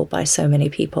unplayable by so many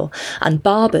people, and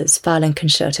Barber's violin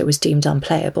concerto was deemed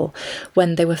unplayable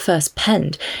when they were first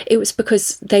penned. It was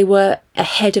because they were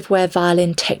ahead of where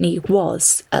violin technique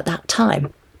was at that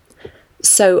time.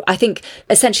 So I think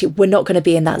essentially we're not going to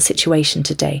be in that situation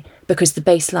today because the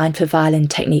baseline for violin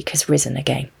technique has risen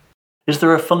again. Is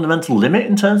there a fundamental limit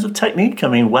in terms of technique? I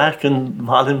mean, where can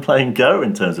violin playing go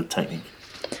in terms of technique?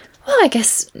 Well, I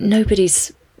guess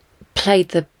nobody's played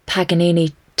the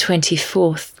Paganini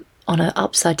 24th on an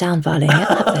upside-down violin yet,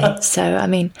 have they? So, I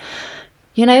mean,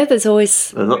 there's always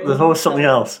something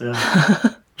else,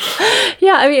 yeah.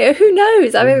 Yeah, I mean, who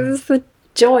knows? I mean, it's the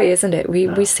joy, isn't it?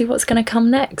 We see what's going to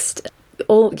come next.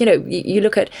 Or, you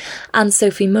look at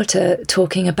Anne-Sophie Mutter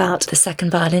talking about the second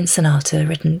violin sonata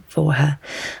written for her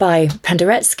by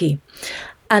Penderecki.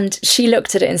 And she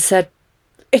looked at it and said,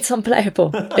 it's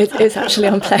unplayable. It's actually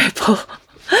unplayable.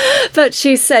 But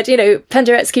she said,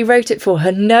 Penderecki wrote it for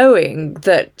her knowing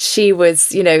that she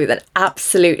was, an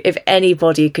absolute, if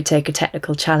anybody could take a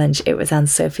technical challenge, it was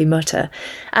Anne-Sophie Mutter.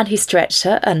 And he stretched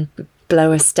her and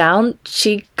blow us down.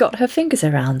 She got her fingers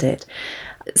around it.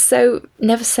 So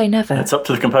never say never. It's up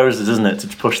to the composers, isn't it, to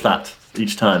push that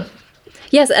each time?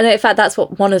 Yes, and in fact, that's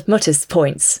what one of Mutter's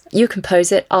points. You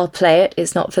compose it, I'll play it.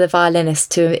 It's not for the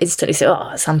violinist to instantly say, oh,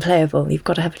 it's unplayable. You've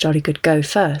got to have a jolly good go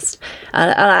first.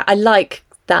 And I like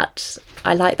that.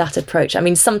 I like that approach. I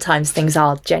mean, sometimes things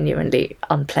are genuinely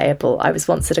unplayable. I was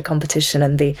once at a competition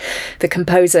and the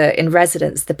composer in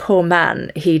residence, the poor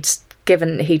man, he'd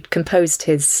composed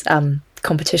his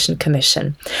competition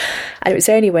commission, and it was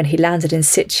only when he landed in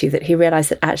situ that he realised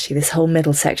that actually this whole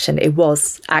middle section, it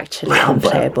was actually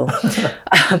unplayable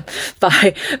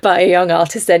by a young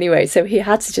artist anyway. So he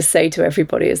had to just say to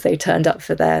everybody as they turned up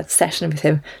for their session with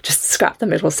him, just scrap the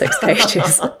middle 6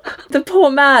 pages. The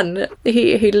poor man,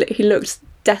 he looked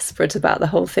desperate about the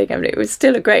whole thing. I mean, it was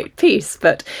still a great piece,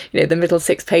 but the middle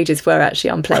 6 pages were actually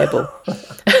unplayable.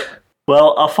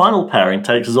 Well, our final pairing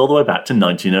takes us all the way back to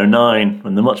 1909,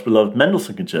 when the much-beloved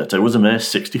Mendelssohn Concerto was a mere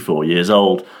 64 years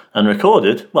old, and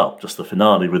recorded, well, just the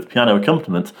finale with piano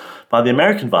accompaniment, by the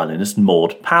American violinist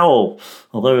Maud Powell,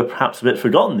 although perhaps a bit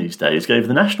forgotten these days, gave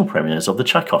the national premieres of the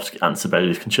Tchaikovsky and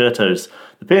Sibelius concertos.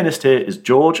 The pianist here is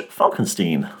George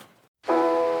Falkenstein.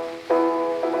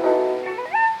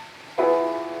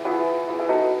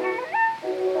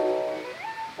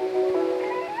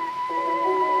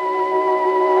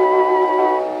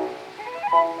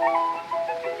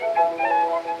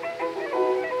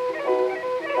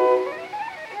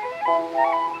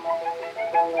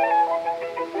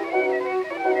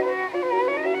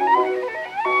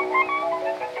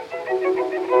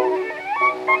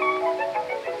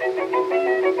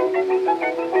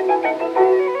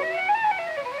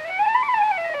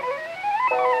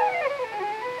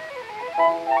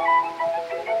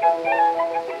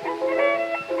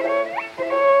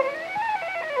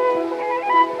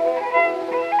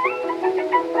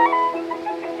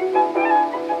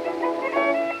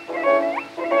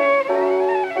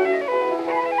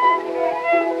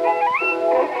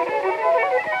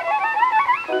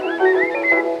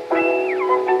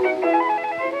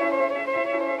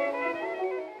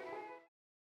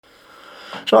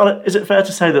 Charlotte, is it fair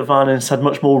to say that violinists had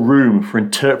much more room for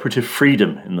interpretive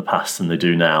freedom in the past than they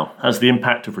do now? Has the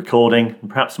impact of recording, and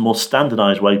perhaps a more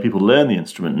standardised way people learn the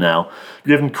instrument now,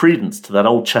 given credence to that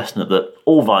old chestnut that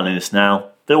all violinists now,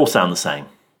 they all sound the same?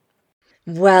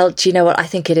 Well, do you know what? I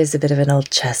think it is a bit of an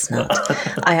old chestnut.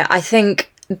 I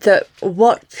think that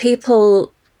what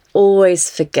people always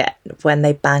forget when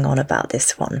they bang on about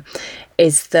this one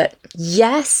is that,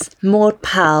 yes, Maud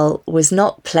Powell was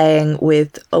not playing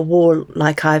with a wall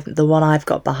like the one I've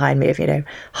got behind me of,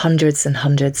 hundreds and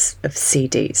hundreds of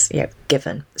CDs,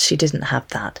 given. She didn't have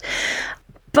that.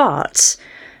 But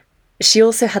she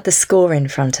also had the score in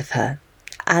front of her.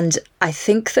 And I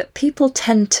think that people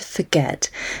tend to forget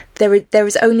there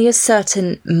is only a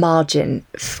certain margin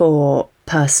for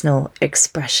personal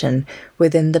expression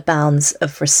within the bounds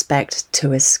of respect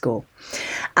to a score.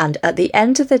 And at the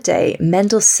end of the day,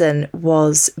 Mendelssohn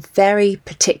was very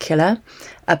particular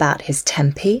about his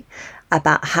tempi,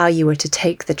 about how you were to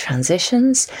take the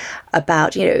transitions,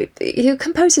 about,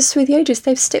 composers through the ages,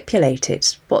 they've stipulated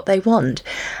what they want.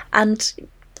 And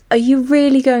are you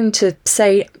really going to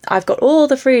say, I've got all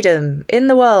the freedom in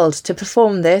the world to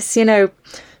perform this,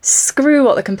 screw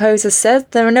what the composer said,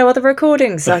 there are no other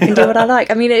recordings, I can do what I like.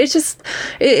 I mean,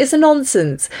 it's a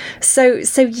nonsense. So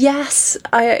yes,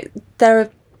 there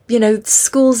are,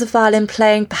 schools of violin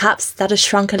playing, perhaps that has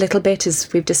shrunk a little bit, as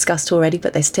we've discussed already,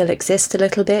 but they still exist a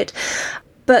little bit.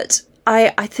 But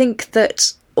I think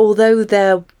that although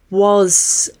there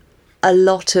was a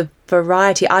lot of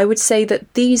variety, I would say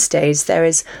that these days there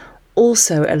is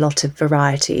also a lot of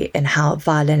variety in how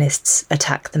violinists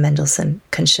attack the Mendelssohn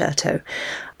Concerto,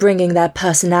 bringing their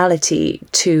personality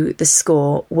to the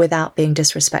score without being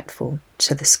disrespectful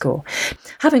to the score.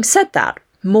 Having said that,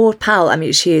 Maud Powell, I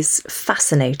mean, she is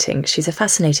fascinating. She's a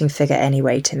fascinating figure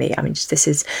anyway to me. I mean, this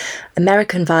is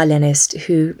American violinist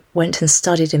who went and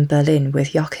studied in Berlin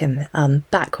with Joachim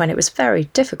back when it was very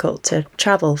difficult to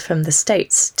travel from the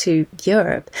States to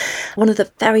Europe. One of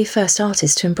the very first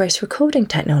artists to embrace recording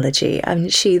technology. I mean,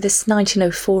 this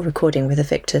 1904 recording with the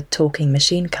Victor Talking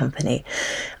Machine Company.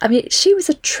 I mean, she was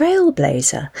a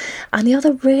trailblazer. And the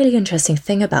other really interesting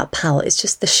thing about Powell is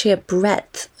just the sheer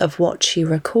breadth of what she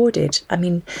recorded. I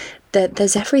mean,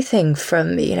 there's everything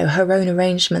from, her own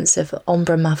arrangements of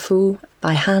Ombre Ma Fou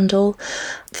by Handel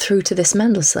through to this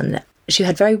Mendelssohn. She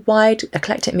had very wide,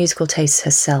 eclectic musical tastes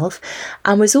herself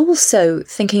and was also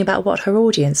thinking about what her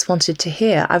audience wanted to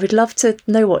hear. I would love to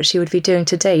know what she would be doing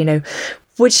today,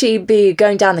 Would she be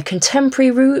going down the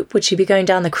contemporary route? Would she be going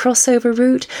down the crossover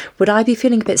route? Would I be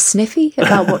feeling a bit sniffy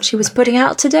about what she was putting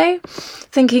out today?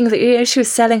 Thinking that she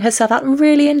was selling herself out.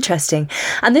 Really interesting.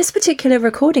 And this particular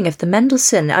recording of the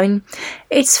Mendelssohn, I mean,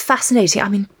 it's fascinating. I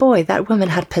mean, boy, that woman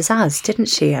had pizzazz, didn't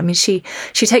she? I mean, she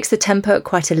takes the tempo at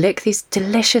quite a lick. These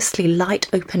deliciously light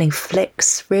opening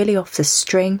flicks, really off the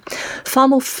string. Far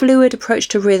more fluid approach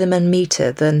to rhythm and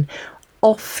meter than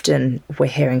often we're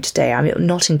hearing today. I mean,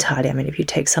 not entirely. I mean, if you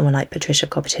take someone like Patricia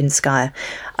Kopotinskaya,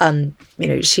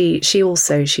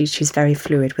 she's very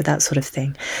fluid with that sort of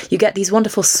thing. You get these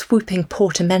wonderful swooping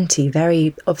portamenti,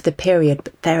 very of the period,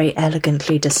 but very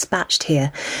elegantly dispatched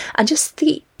here. And just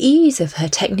the ease of her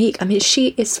technique. I mean,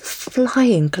 she is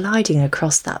gliding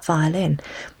across that violin.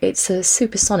 It's a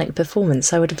supersonic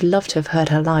performance. I would have loved to have heard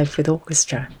her live with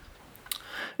orchestra.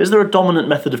 Is there a dominant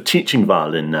method of teaching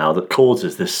violin now that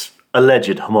causes this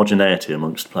alleged homogeneity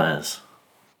amongst players?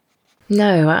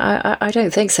 No, I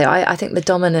don't think so. I think the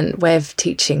dominant way of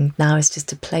teaching now is just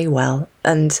to play well.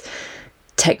 And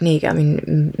technique, I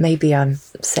mean, maybe I'm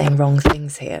saying wrong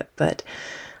things here, but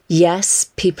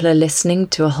yes, people are listening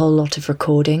to a whole lot of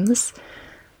recordings.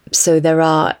 So there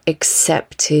are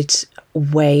accepted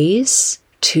ways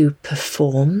to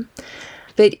perform.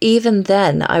 But even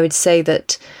then, I would say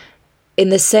that in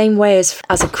the same way as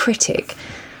a critic,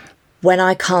 when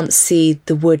I can't see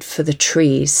the wood for the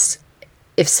trees,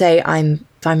 if I'm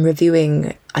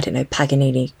reviewing, I don't know,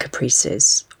 Paganini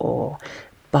caprices or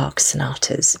Bach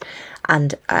sonatas,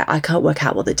 and I can't work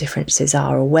out what the differences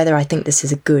are or whether I think this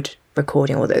is a good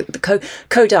recording, or the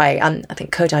Kodai, I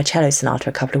think Kodai cello sonata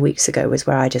a couple of weeks ago was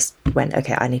where I just went,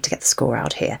 okay, I need to get the score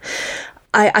out here.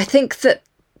 I think that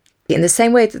in the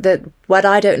same way that when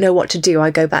I don't know what to do, I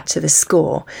go back to the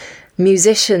score.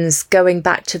 Musicians going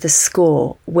back to the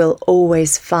score will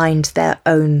always find their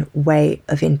own way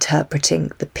of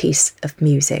interpreting the piece of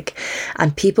music.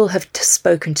 And people have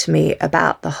spoken to me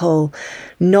about the whole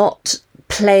not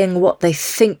playing what they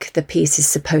think the piece is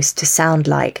supposed to sound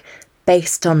like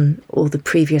based on all the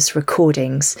previous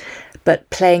recordings, but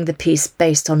playing the piece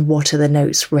based on what are the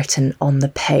notes written on the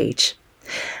page.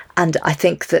 And I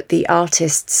think that the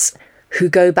artists who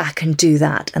go back and do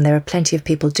that, and there are plenty of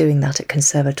people doing that at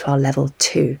conservatoire level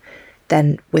too,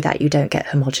 then with that you don't get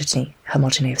homogeny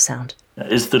of sound.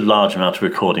 Is the large amount of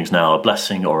recordings now a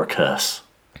blessing or a curse?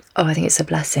 Oh, I think it's a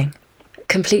blessing.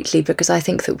 Completely, because I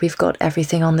think that we've got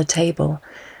everything on the table.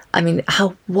 I mean,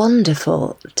 how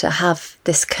wonderful to have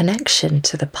this connection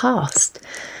to the past.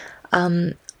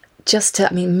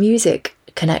 Music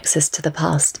connects us to the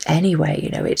past anyway.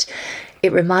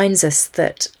 It reminds us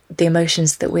that the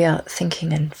emotions that we are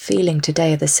thinking and feeling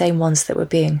today are the same ones that were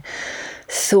being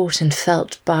thought and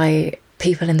felt by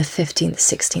people in the 15th,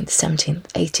 16th, 17th,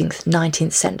 18th,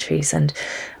 19th centuries. And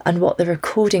what the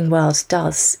recording world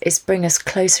does is bring us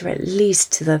closer at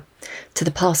least to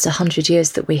the past 100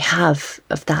 years that we have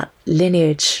of that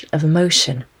lineage of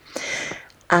emotion.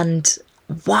 And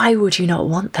why would you not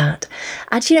want that?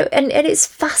 And, and it's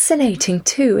fascinating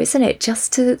too, isn't it?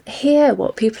 Just to hear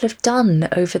what people have done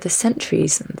over the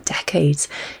centuries and decades,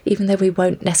 even though we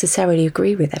won't necessarily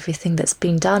agree with everything that's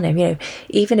been done. And,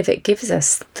 even if it gives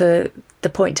us the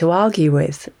point to argue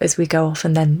with as we go off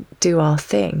and then do our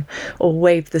thing, or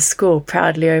wave the score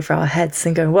proudly over our heads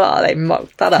and go, well, they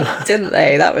mocked that up, didn't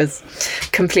they? That was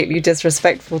completely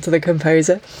disrespectful to the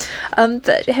composer.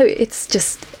 But it's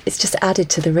just added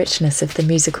to the richness of the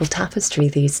musical tapestry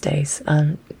these days.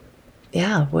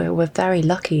 We're very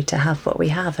lucky to have what we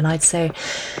have, and I'd say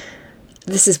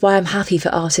this is why I'm happy for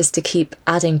artists to keep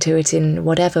adding to it in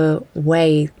whatever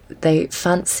way they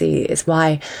fancy. It's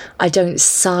why I don't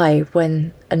sigh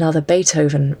when another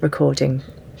Beethoven recording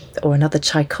or another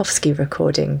Tchaikovsky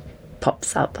recording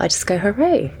pops up. I just go,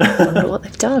 hooray, I wonder what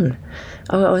they've done.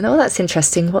 Oh, no, that's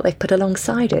interesting, what they've put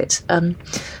alongside it.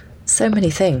 so many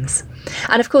things.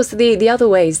 And of course, the other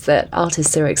ways that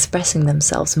artists are expressing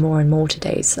themselves more and more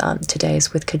today is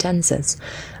with cadenzas.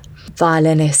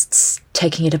 Violinists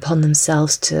taking it upon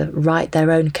themselves to write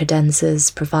their own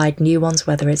cadenzas, provide new ones,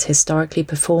 whether it's historically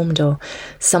performed or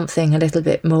something a little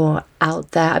bit more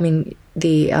out there. I mean,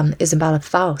 the Isabella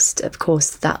Faust, of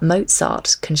course, that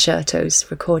Mozart concertos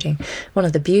recording, one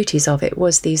of the beauties of it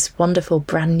was these wonderful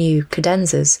brand new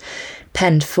cadenzas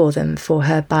penned for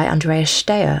her by Andreas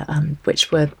Steyer,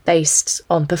 which were based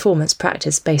on performance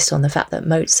practice, based on the fact that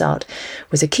Mozart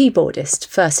was a keyboardist,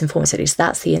 first and foremost. At least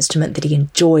that's the instrument that he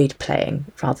enjoyed playing,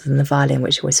 rather than the violin,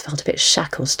 which always felt a bit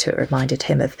shackled to it, reminded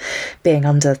him of being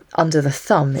under the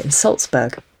thumb in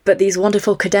Salzburg. But these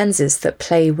wonderful cadenzas that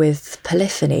play with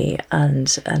polyphony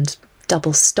and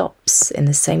double stops in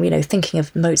the same, thinking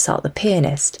of Mozart the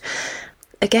pianist.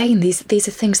 Again, these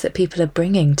are things that people are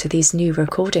bringing to these new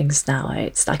recordings now.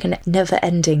 It's like a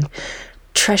never-ending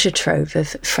treasure trove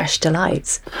of fresh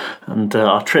delights. And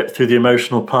our trip through the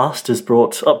emotional past is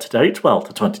brought up to date, well, to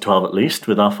 2012 at least,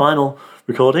 with our final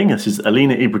recording. This is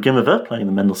Alina Ibragimova playing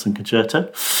the Mendelssohn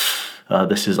Concerto.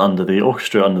 This is under the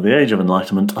orchestra under the Age of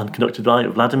Enlightenment and conducted by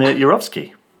Vladimir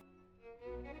Yurovsky.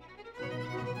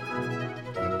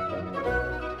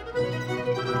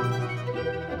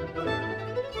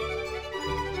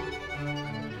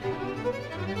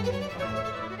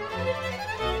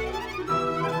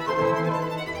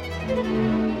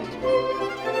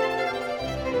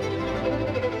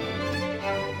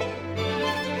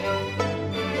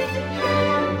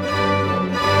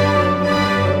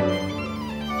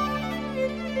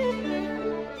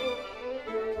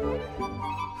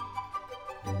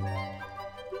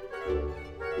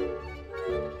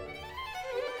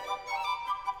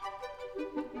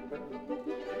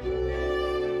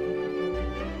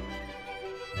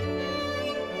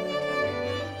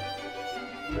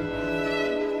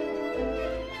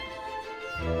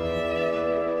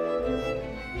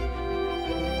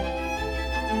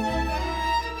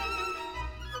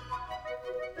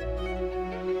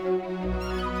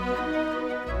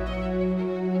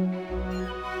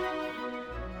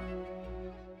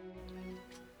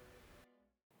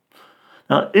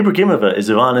 Now, Ibragimova is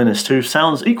a violinist who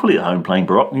sounds equally at home playing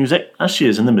Baroque music as she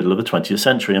is in the middle of the 20th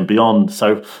century and beyond,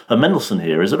 so her Mendelssohn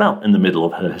here is about in the middle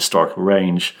of her historical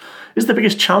range. Is the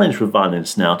biggest challenge for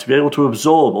violinists now to be able to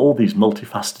absorb all these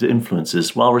multifaceted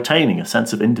influences while retaining a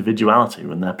sense of individuality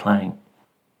when they're playing?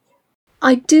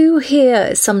 I do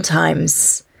hear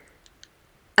sometimes,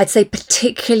 I'd say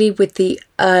particularly with the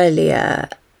earlier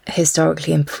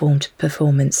historically informed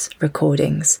performance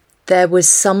recordings, there was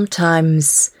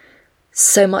sometimes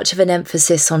so much of an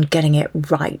emphasis on getting it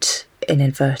right, in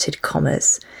inverted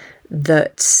commas,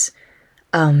 that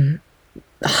the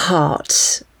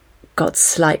heart got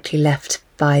slightly left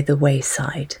by the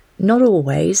wayside. Not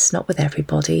always, not with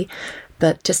everybody,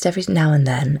 but just every now and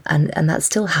then, and that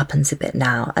still happens a bit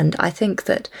now. And I think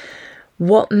that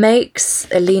what makes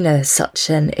Alina such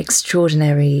an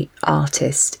extraordinary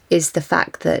artist is the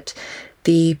fact that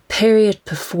the period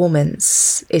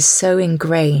performance is so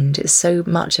ingrained, it's so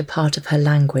much a part of her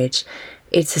language,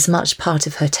 it's as much part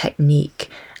of her technique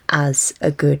as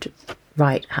a good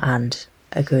right hand,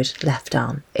 a good left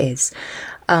arm is,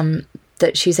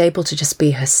 that she's able to just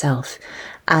be herself.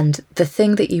 And the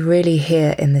thing that you really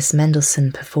hear in this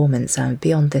Mendelssohn performance,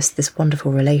 beyond this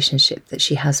wonderful relationship that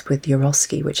she has with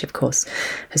Yurovsky, which of course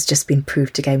has just been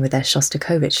proved again with their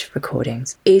Shostakovich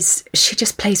recordings, is she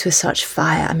just plays with such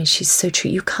fire. I mean, she's so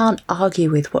true. You can't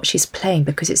argue with what she's playing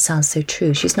because it sounds so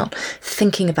true. She's not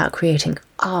thinking about creating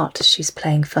art. She's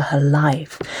playing for her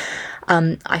life.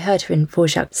 I heard her in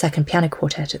Dvorak's Second Piano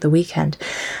Quartet at the weekend.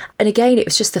 And again, it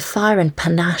was just the fire and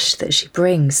panache that she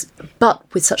brings, but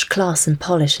with such class and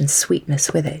polish and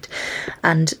sweetness with it.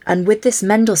 And with this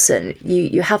Mendelssohn,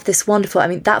 you have this wonderful,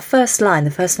 that first line,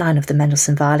 the first line of the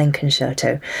Mendelssohn Violin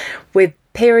Concerto, with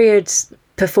period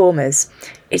performers,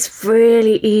 it's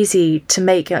really easy to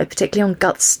make, particularly on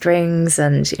gut strings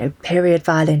and, period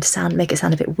violin, make it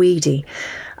sound a bit weedy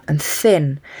and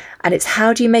thin. And it's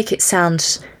how do you make it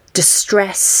sound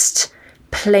distressed,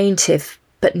 plaintive,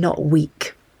 but not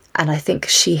weak. And I think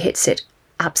she hits it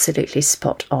absolutely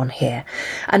spot on here.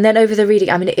 And then over the reading,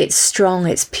 it's strong,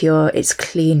 it's pure, it's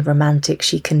clean, romantic.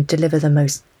 She can deliver the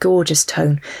most gorgeous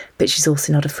tone, but she's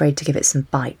also not afraid to give it some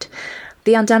bite.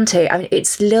 The Andante,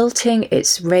 it's lilting,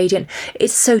 it's radiant,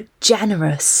 it's so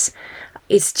generous.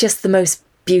 It's just the most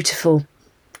beautiful,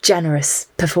 generous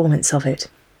performance of it.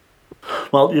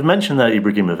 Well, you've mentioned there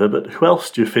Ibragimova, but who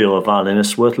else do you feel are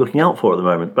violinists worth looking out for at the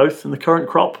moment, both in the current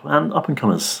crop and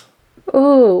up-and-comers?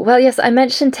 Oh, well, yes, I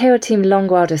mentioned Teotim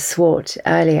Longuardo Swart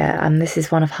earlier, and this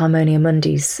is one of Harmonia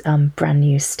Mundi's brand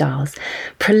new stars.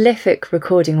 Prolific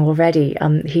recording already.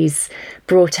 He's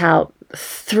brought out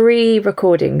 3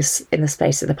 recordings in the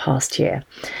space of the past year,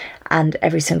 and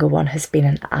every single one has been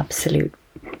an absolute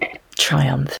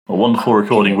triumph. A wonderful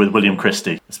recording with William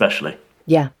Christie, especially.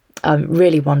 Yeah.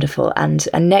 Really wonderful. And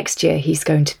next year he's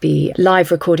going to be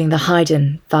live recording the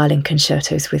Haydn violin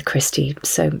concertos with Christie.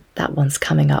 So that one's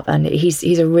coming up. And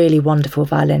he's a really wonderful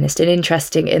violinist, and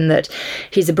interesting in that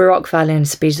he's a Baroque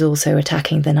violinist, but he's also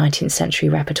attacking the 19th century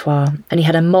repertoire. And he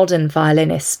had a modern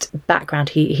violinist background.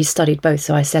 He studied both.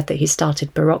 So I said that he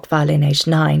started Baroque violin aged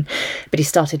 9, but he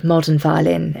started modern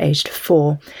violin aged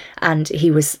 4. And he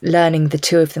was learning the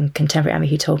 2 of them contemporary. I mean,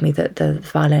 he told me that the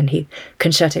violin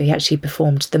concerto he actually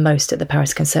performed the most at the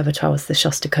Paris Conservatoire was the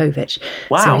Shostakovich.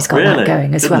 Wow, so he's got really? that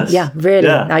going as Goodness. well. Yeah, really.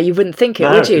 Yeah. Now, you wouldn't think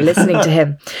it, would you, listening to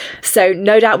him? So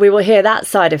no doubt we will hear that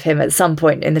side of him at some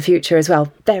point in the future as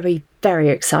well. Very, very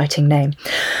exciting name.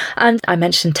 And I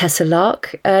mentioned Tessa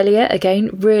Lark earlier. Again,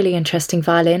 really interesting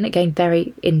violin. Again,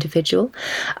 very individual.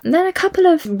 And then a couple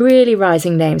of really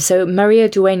rising names. So Maria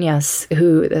Dueñas,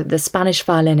 who the Spanish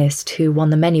violinist who won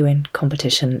the Menuhin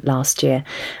competition last year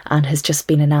and has just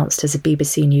been announced as a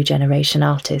BBC New Generation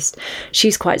artist.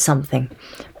 She's quite something.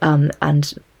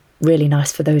 And really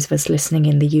nice for those of us listening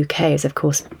in the UK, as of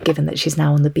course, given that she's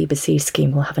now on the BBC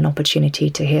scheme, we'll have an opportunity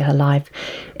to hear her live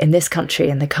in this country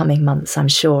in the coming months, I'm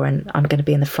sure, and I'm going to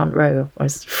be in the front row, or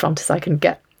as front as I can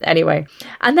get. Anyway,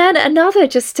 and then another,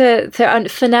 just to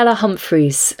Fenella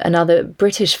Humphreys, another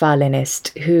British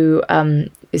violinist who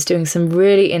is doing some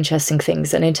really interesting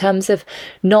things, and in terms of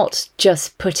not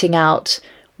just putting out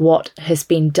what has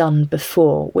been done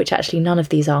before, which actually none of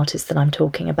these artists that I'm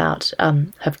talking about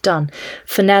have done.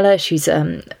 Fenella, she's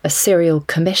a serial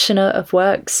commissioner of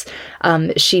works.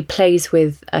 She plays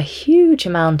with a huge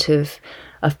amount of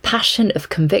passion, of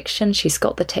conviction. She's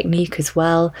got the technique as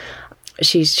well.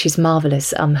 She's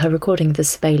marvellous. Her recording of the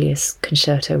Sibelius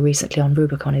Concerto recently on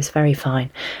Rubicon is very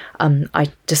fine.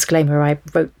 Disclaimer, I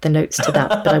wrote the notes to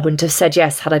that, but I wouldn't have said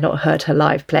yes had I not heard her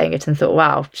live playing it and thought,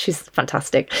 wow, she's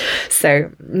fantastic.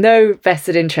 So no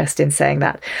vested interest in saying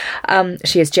that.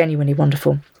 She is genuinely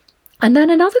wonderful. And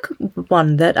then another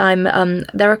one that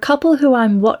there are a couple who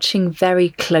I'm watching very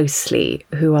closely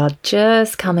who are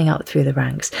just coming up through the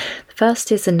ranks. The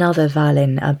first is another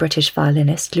a British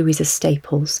violinist, Louisa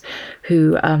Staples,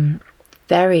 who,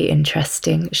 very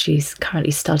interesting. She's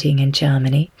currently studying in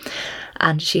Germany,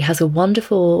 and she has a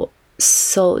wonderful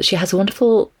soul. She has a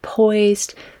wonderful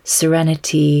poised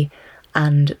serenity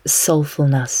and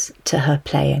soulfulness to her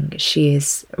playing. She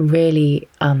is really...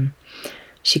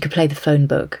 she could play the phone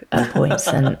book at points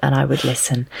and I would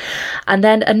listen. And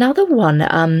then another one,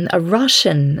 a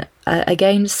Russian,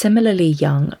 again, similarly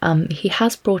young. He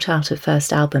has brought out a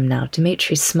first album now,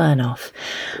 Dmitry Smirnov.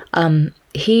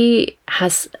 He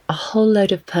has a whole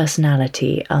load of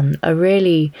personality, a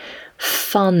really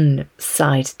fun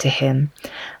side to him,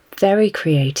 very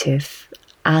creative.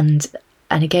 And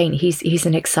again, he's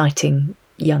an exciting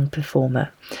young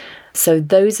performer. So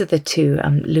those are the 2,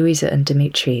 Louisa and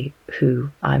Dmitry, who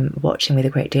I'm watching with a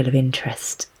great deal of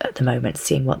interest at the moment,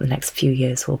 seeing what the next few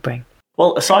years will bring.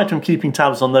 Well, aside from keeping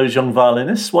tabs on those young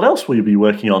violinists, what else will you be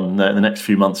working on in the next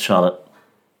few months, Charlotte?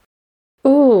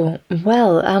 Oh,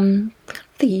 well,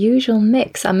 the usual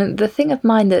mix. I mean, the thing of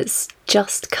mine that's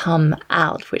just come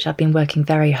out, which I've been working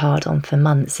very hard on for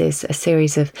months, is a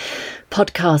series of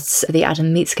podcasts at the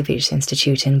Adam Mickiewicz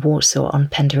Institute in Warsaw on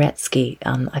Penderecki.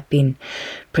 I've been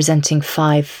presenting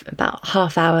 5, about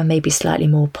half-hour, maybe slightly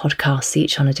more podcasts,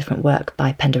 each on a different work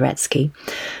by Penderecki.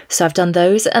 So I've done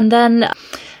those. And then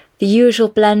the usual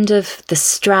blend of the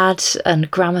Strad and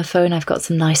gramophone. I've got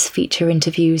some nice feature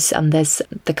interviews. There's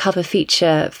the cover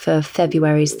feature for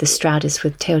February's The Strad is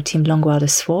with Teotim Longuardo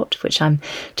Swart, which I'm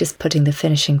just putting the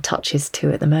finishing touches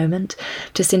to at the moment.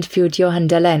 Just interviewed Johan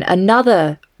Delen,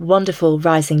 another wonderful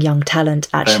rising young talent,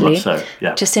 actually. Very much so,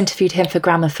 yeah. Just interviewed him for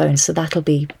gramophone, so that'll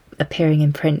be appearing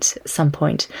in print at some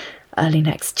point early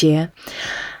next year.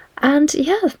 And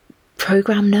yeah,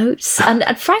 program notes, and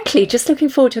frankly, just looking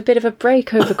forward to a bit of a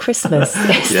break over Christmas.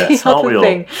 It's yes, the other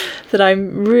thing that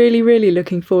I'm really, really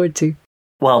looking forward to.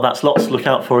 Well, that's lots to look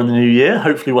out for in the new year.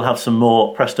 Hopefully we'll have some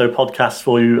more Presto podcasts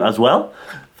for you as well.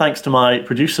 Thanks to my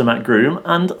producer, Matt Groom,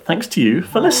 and thanks to you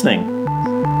for listening.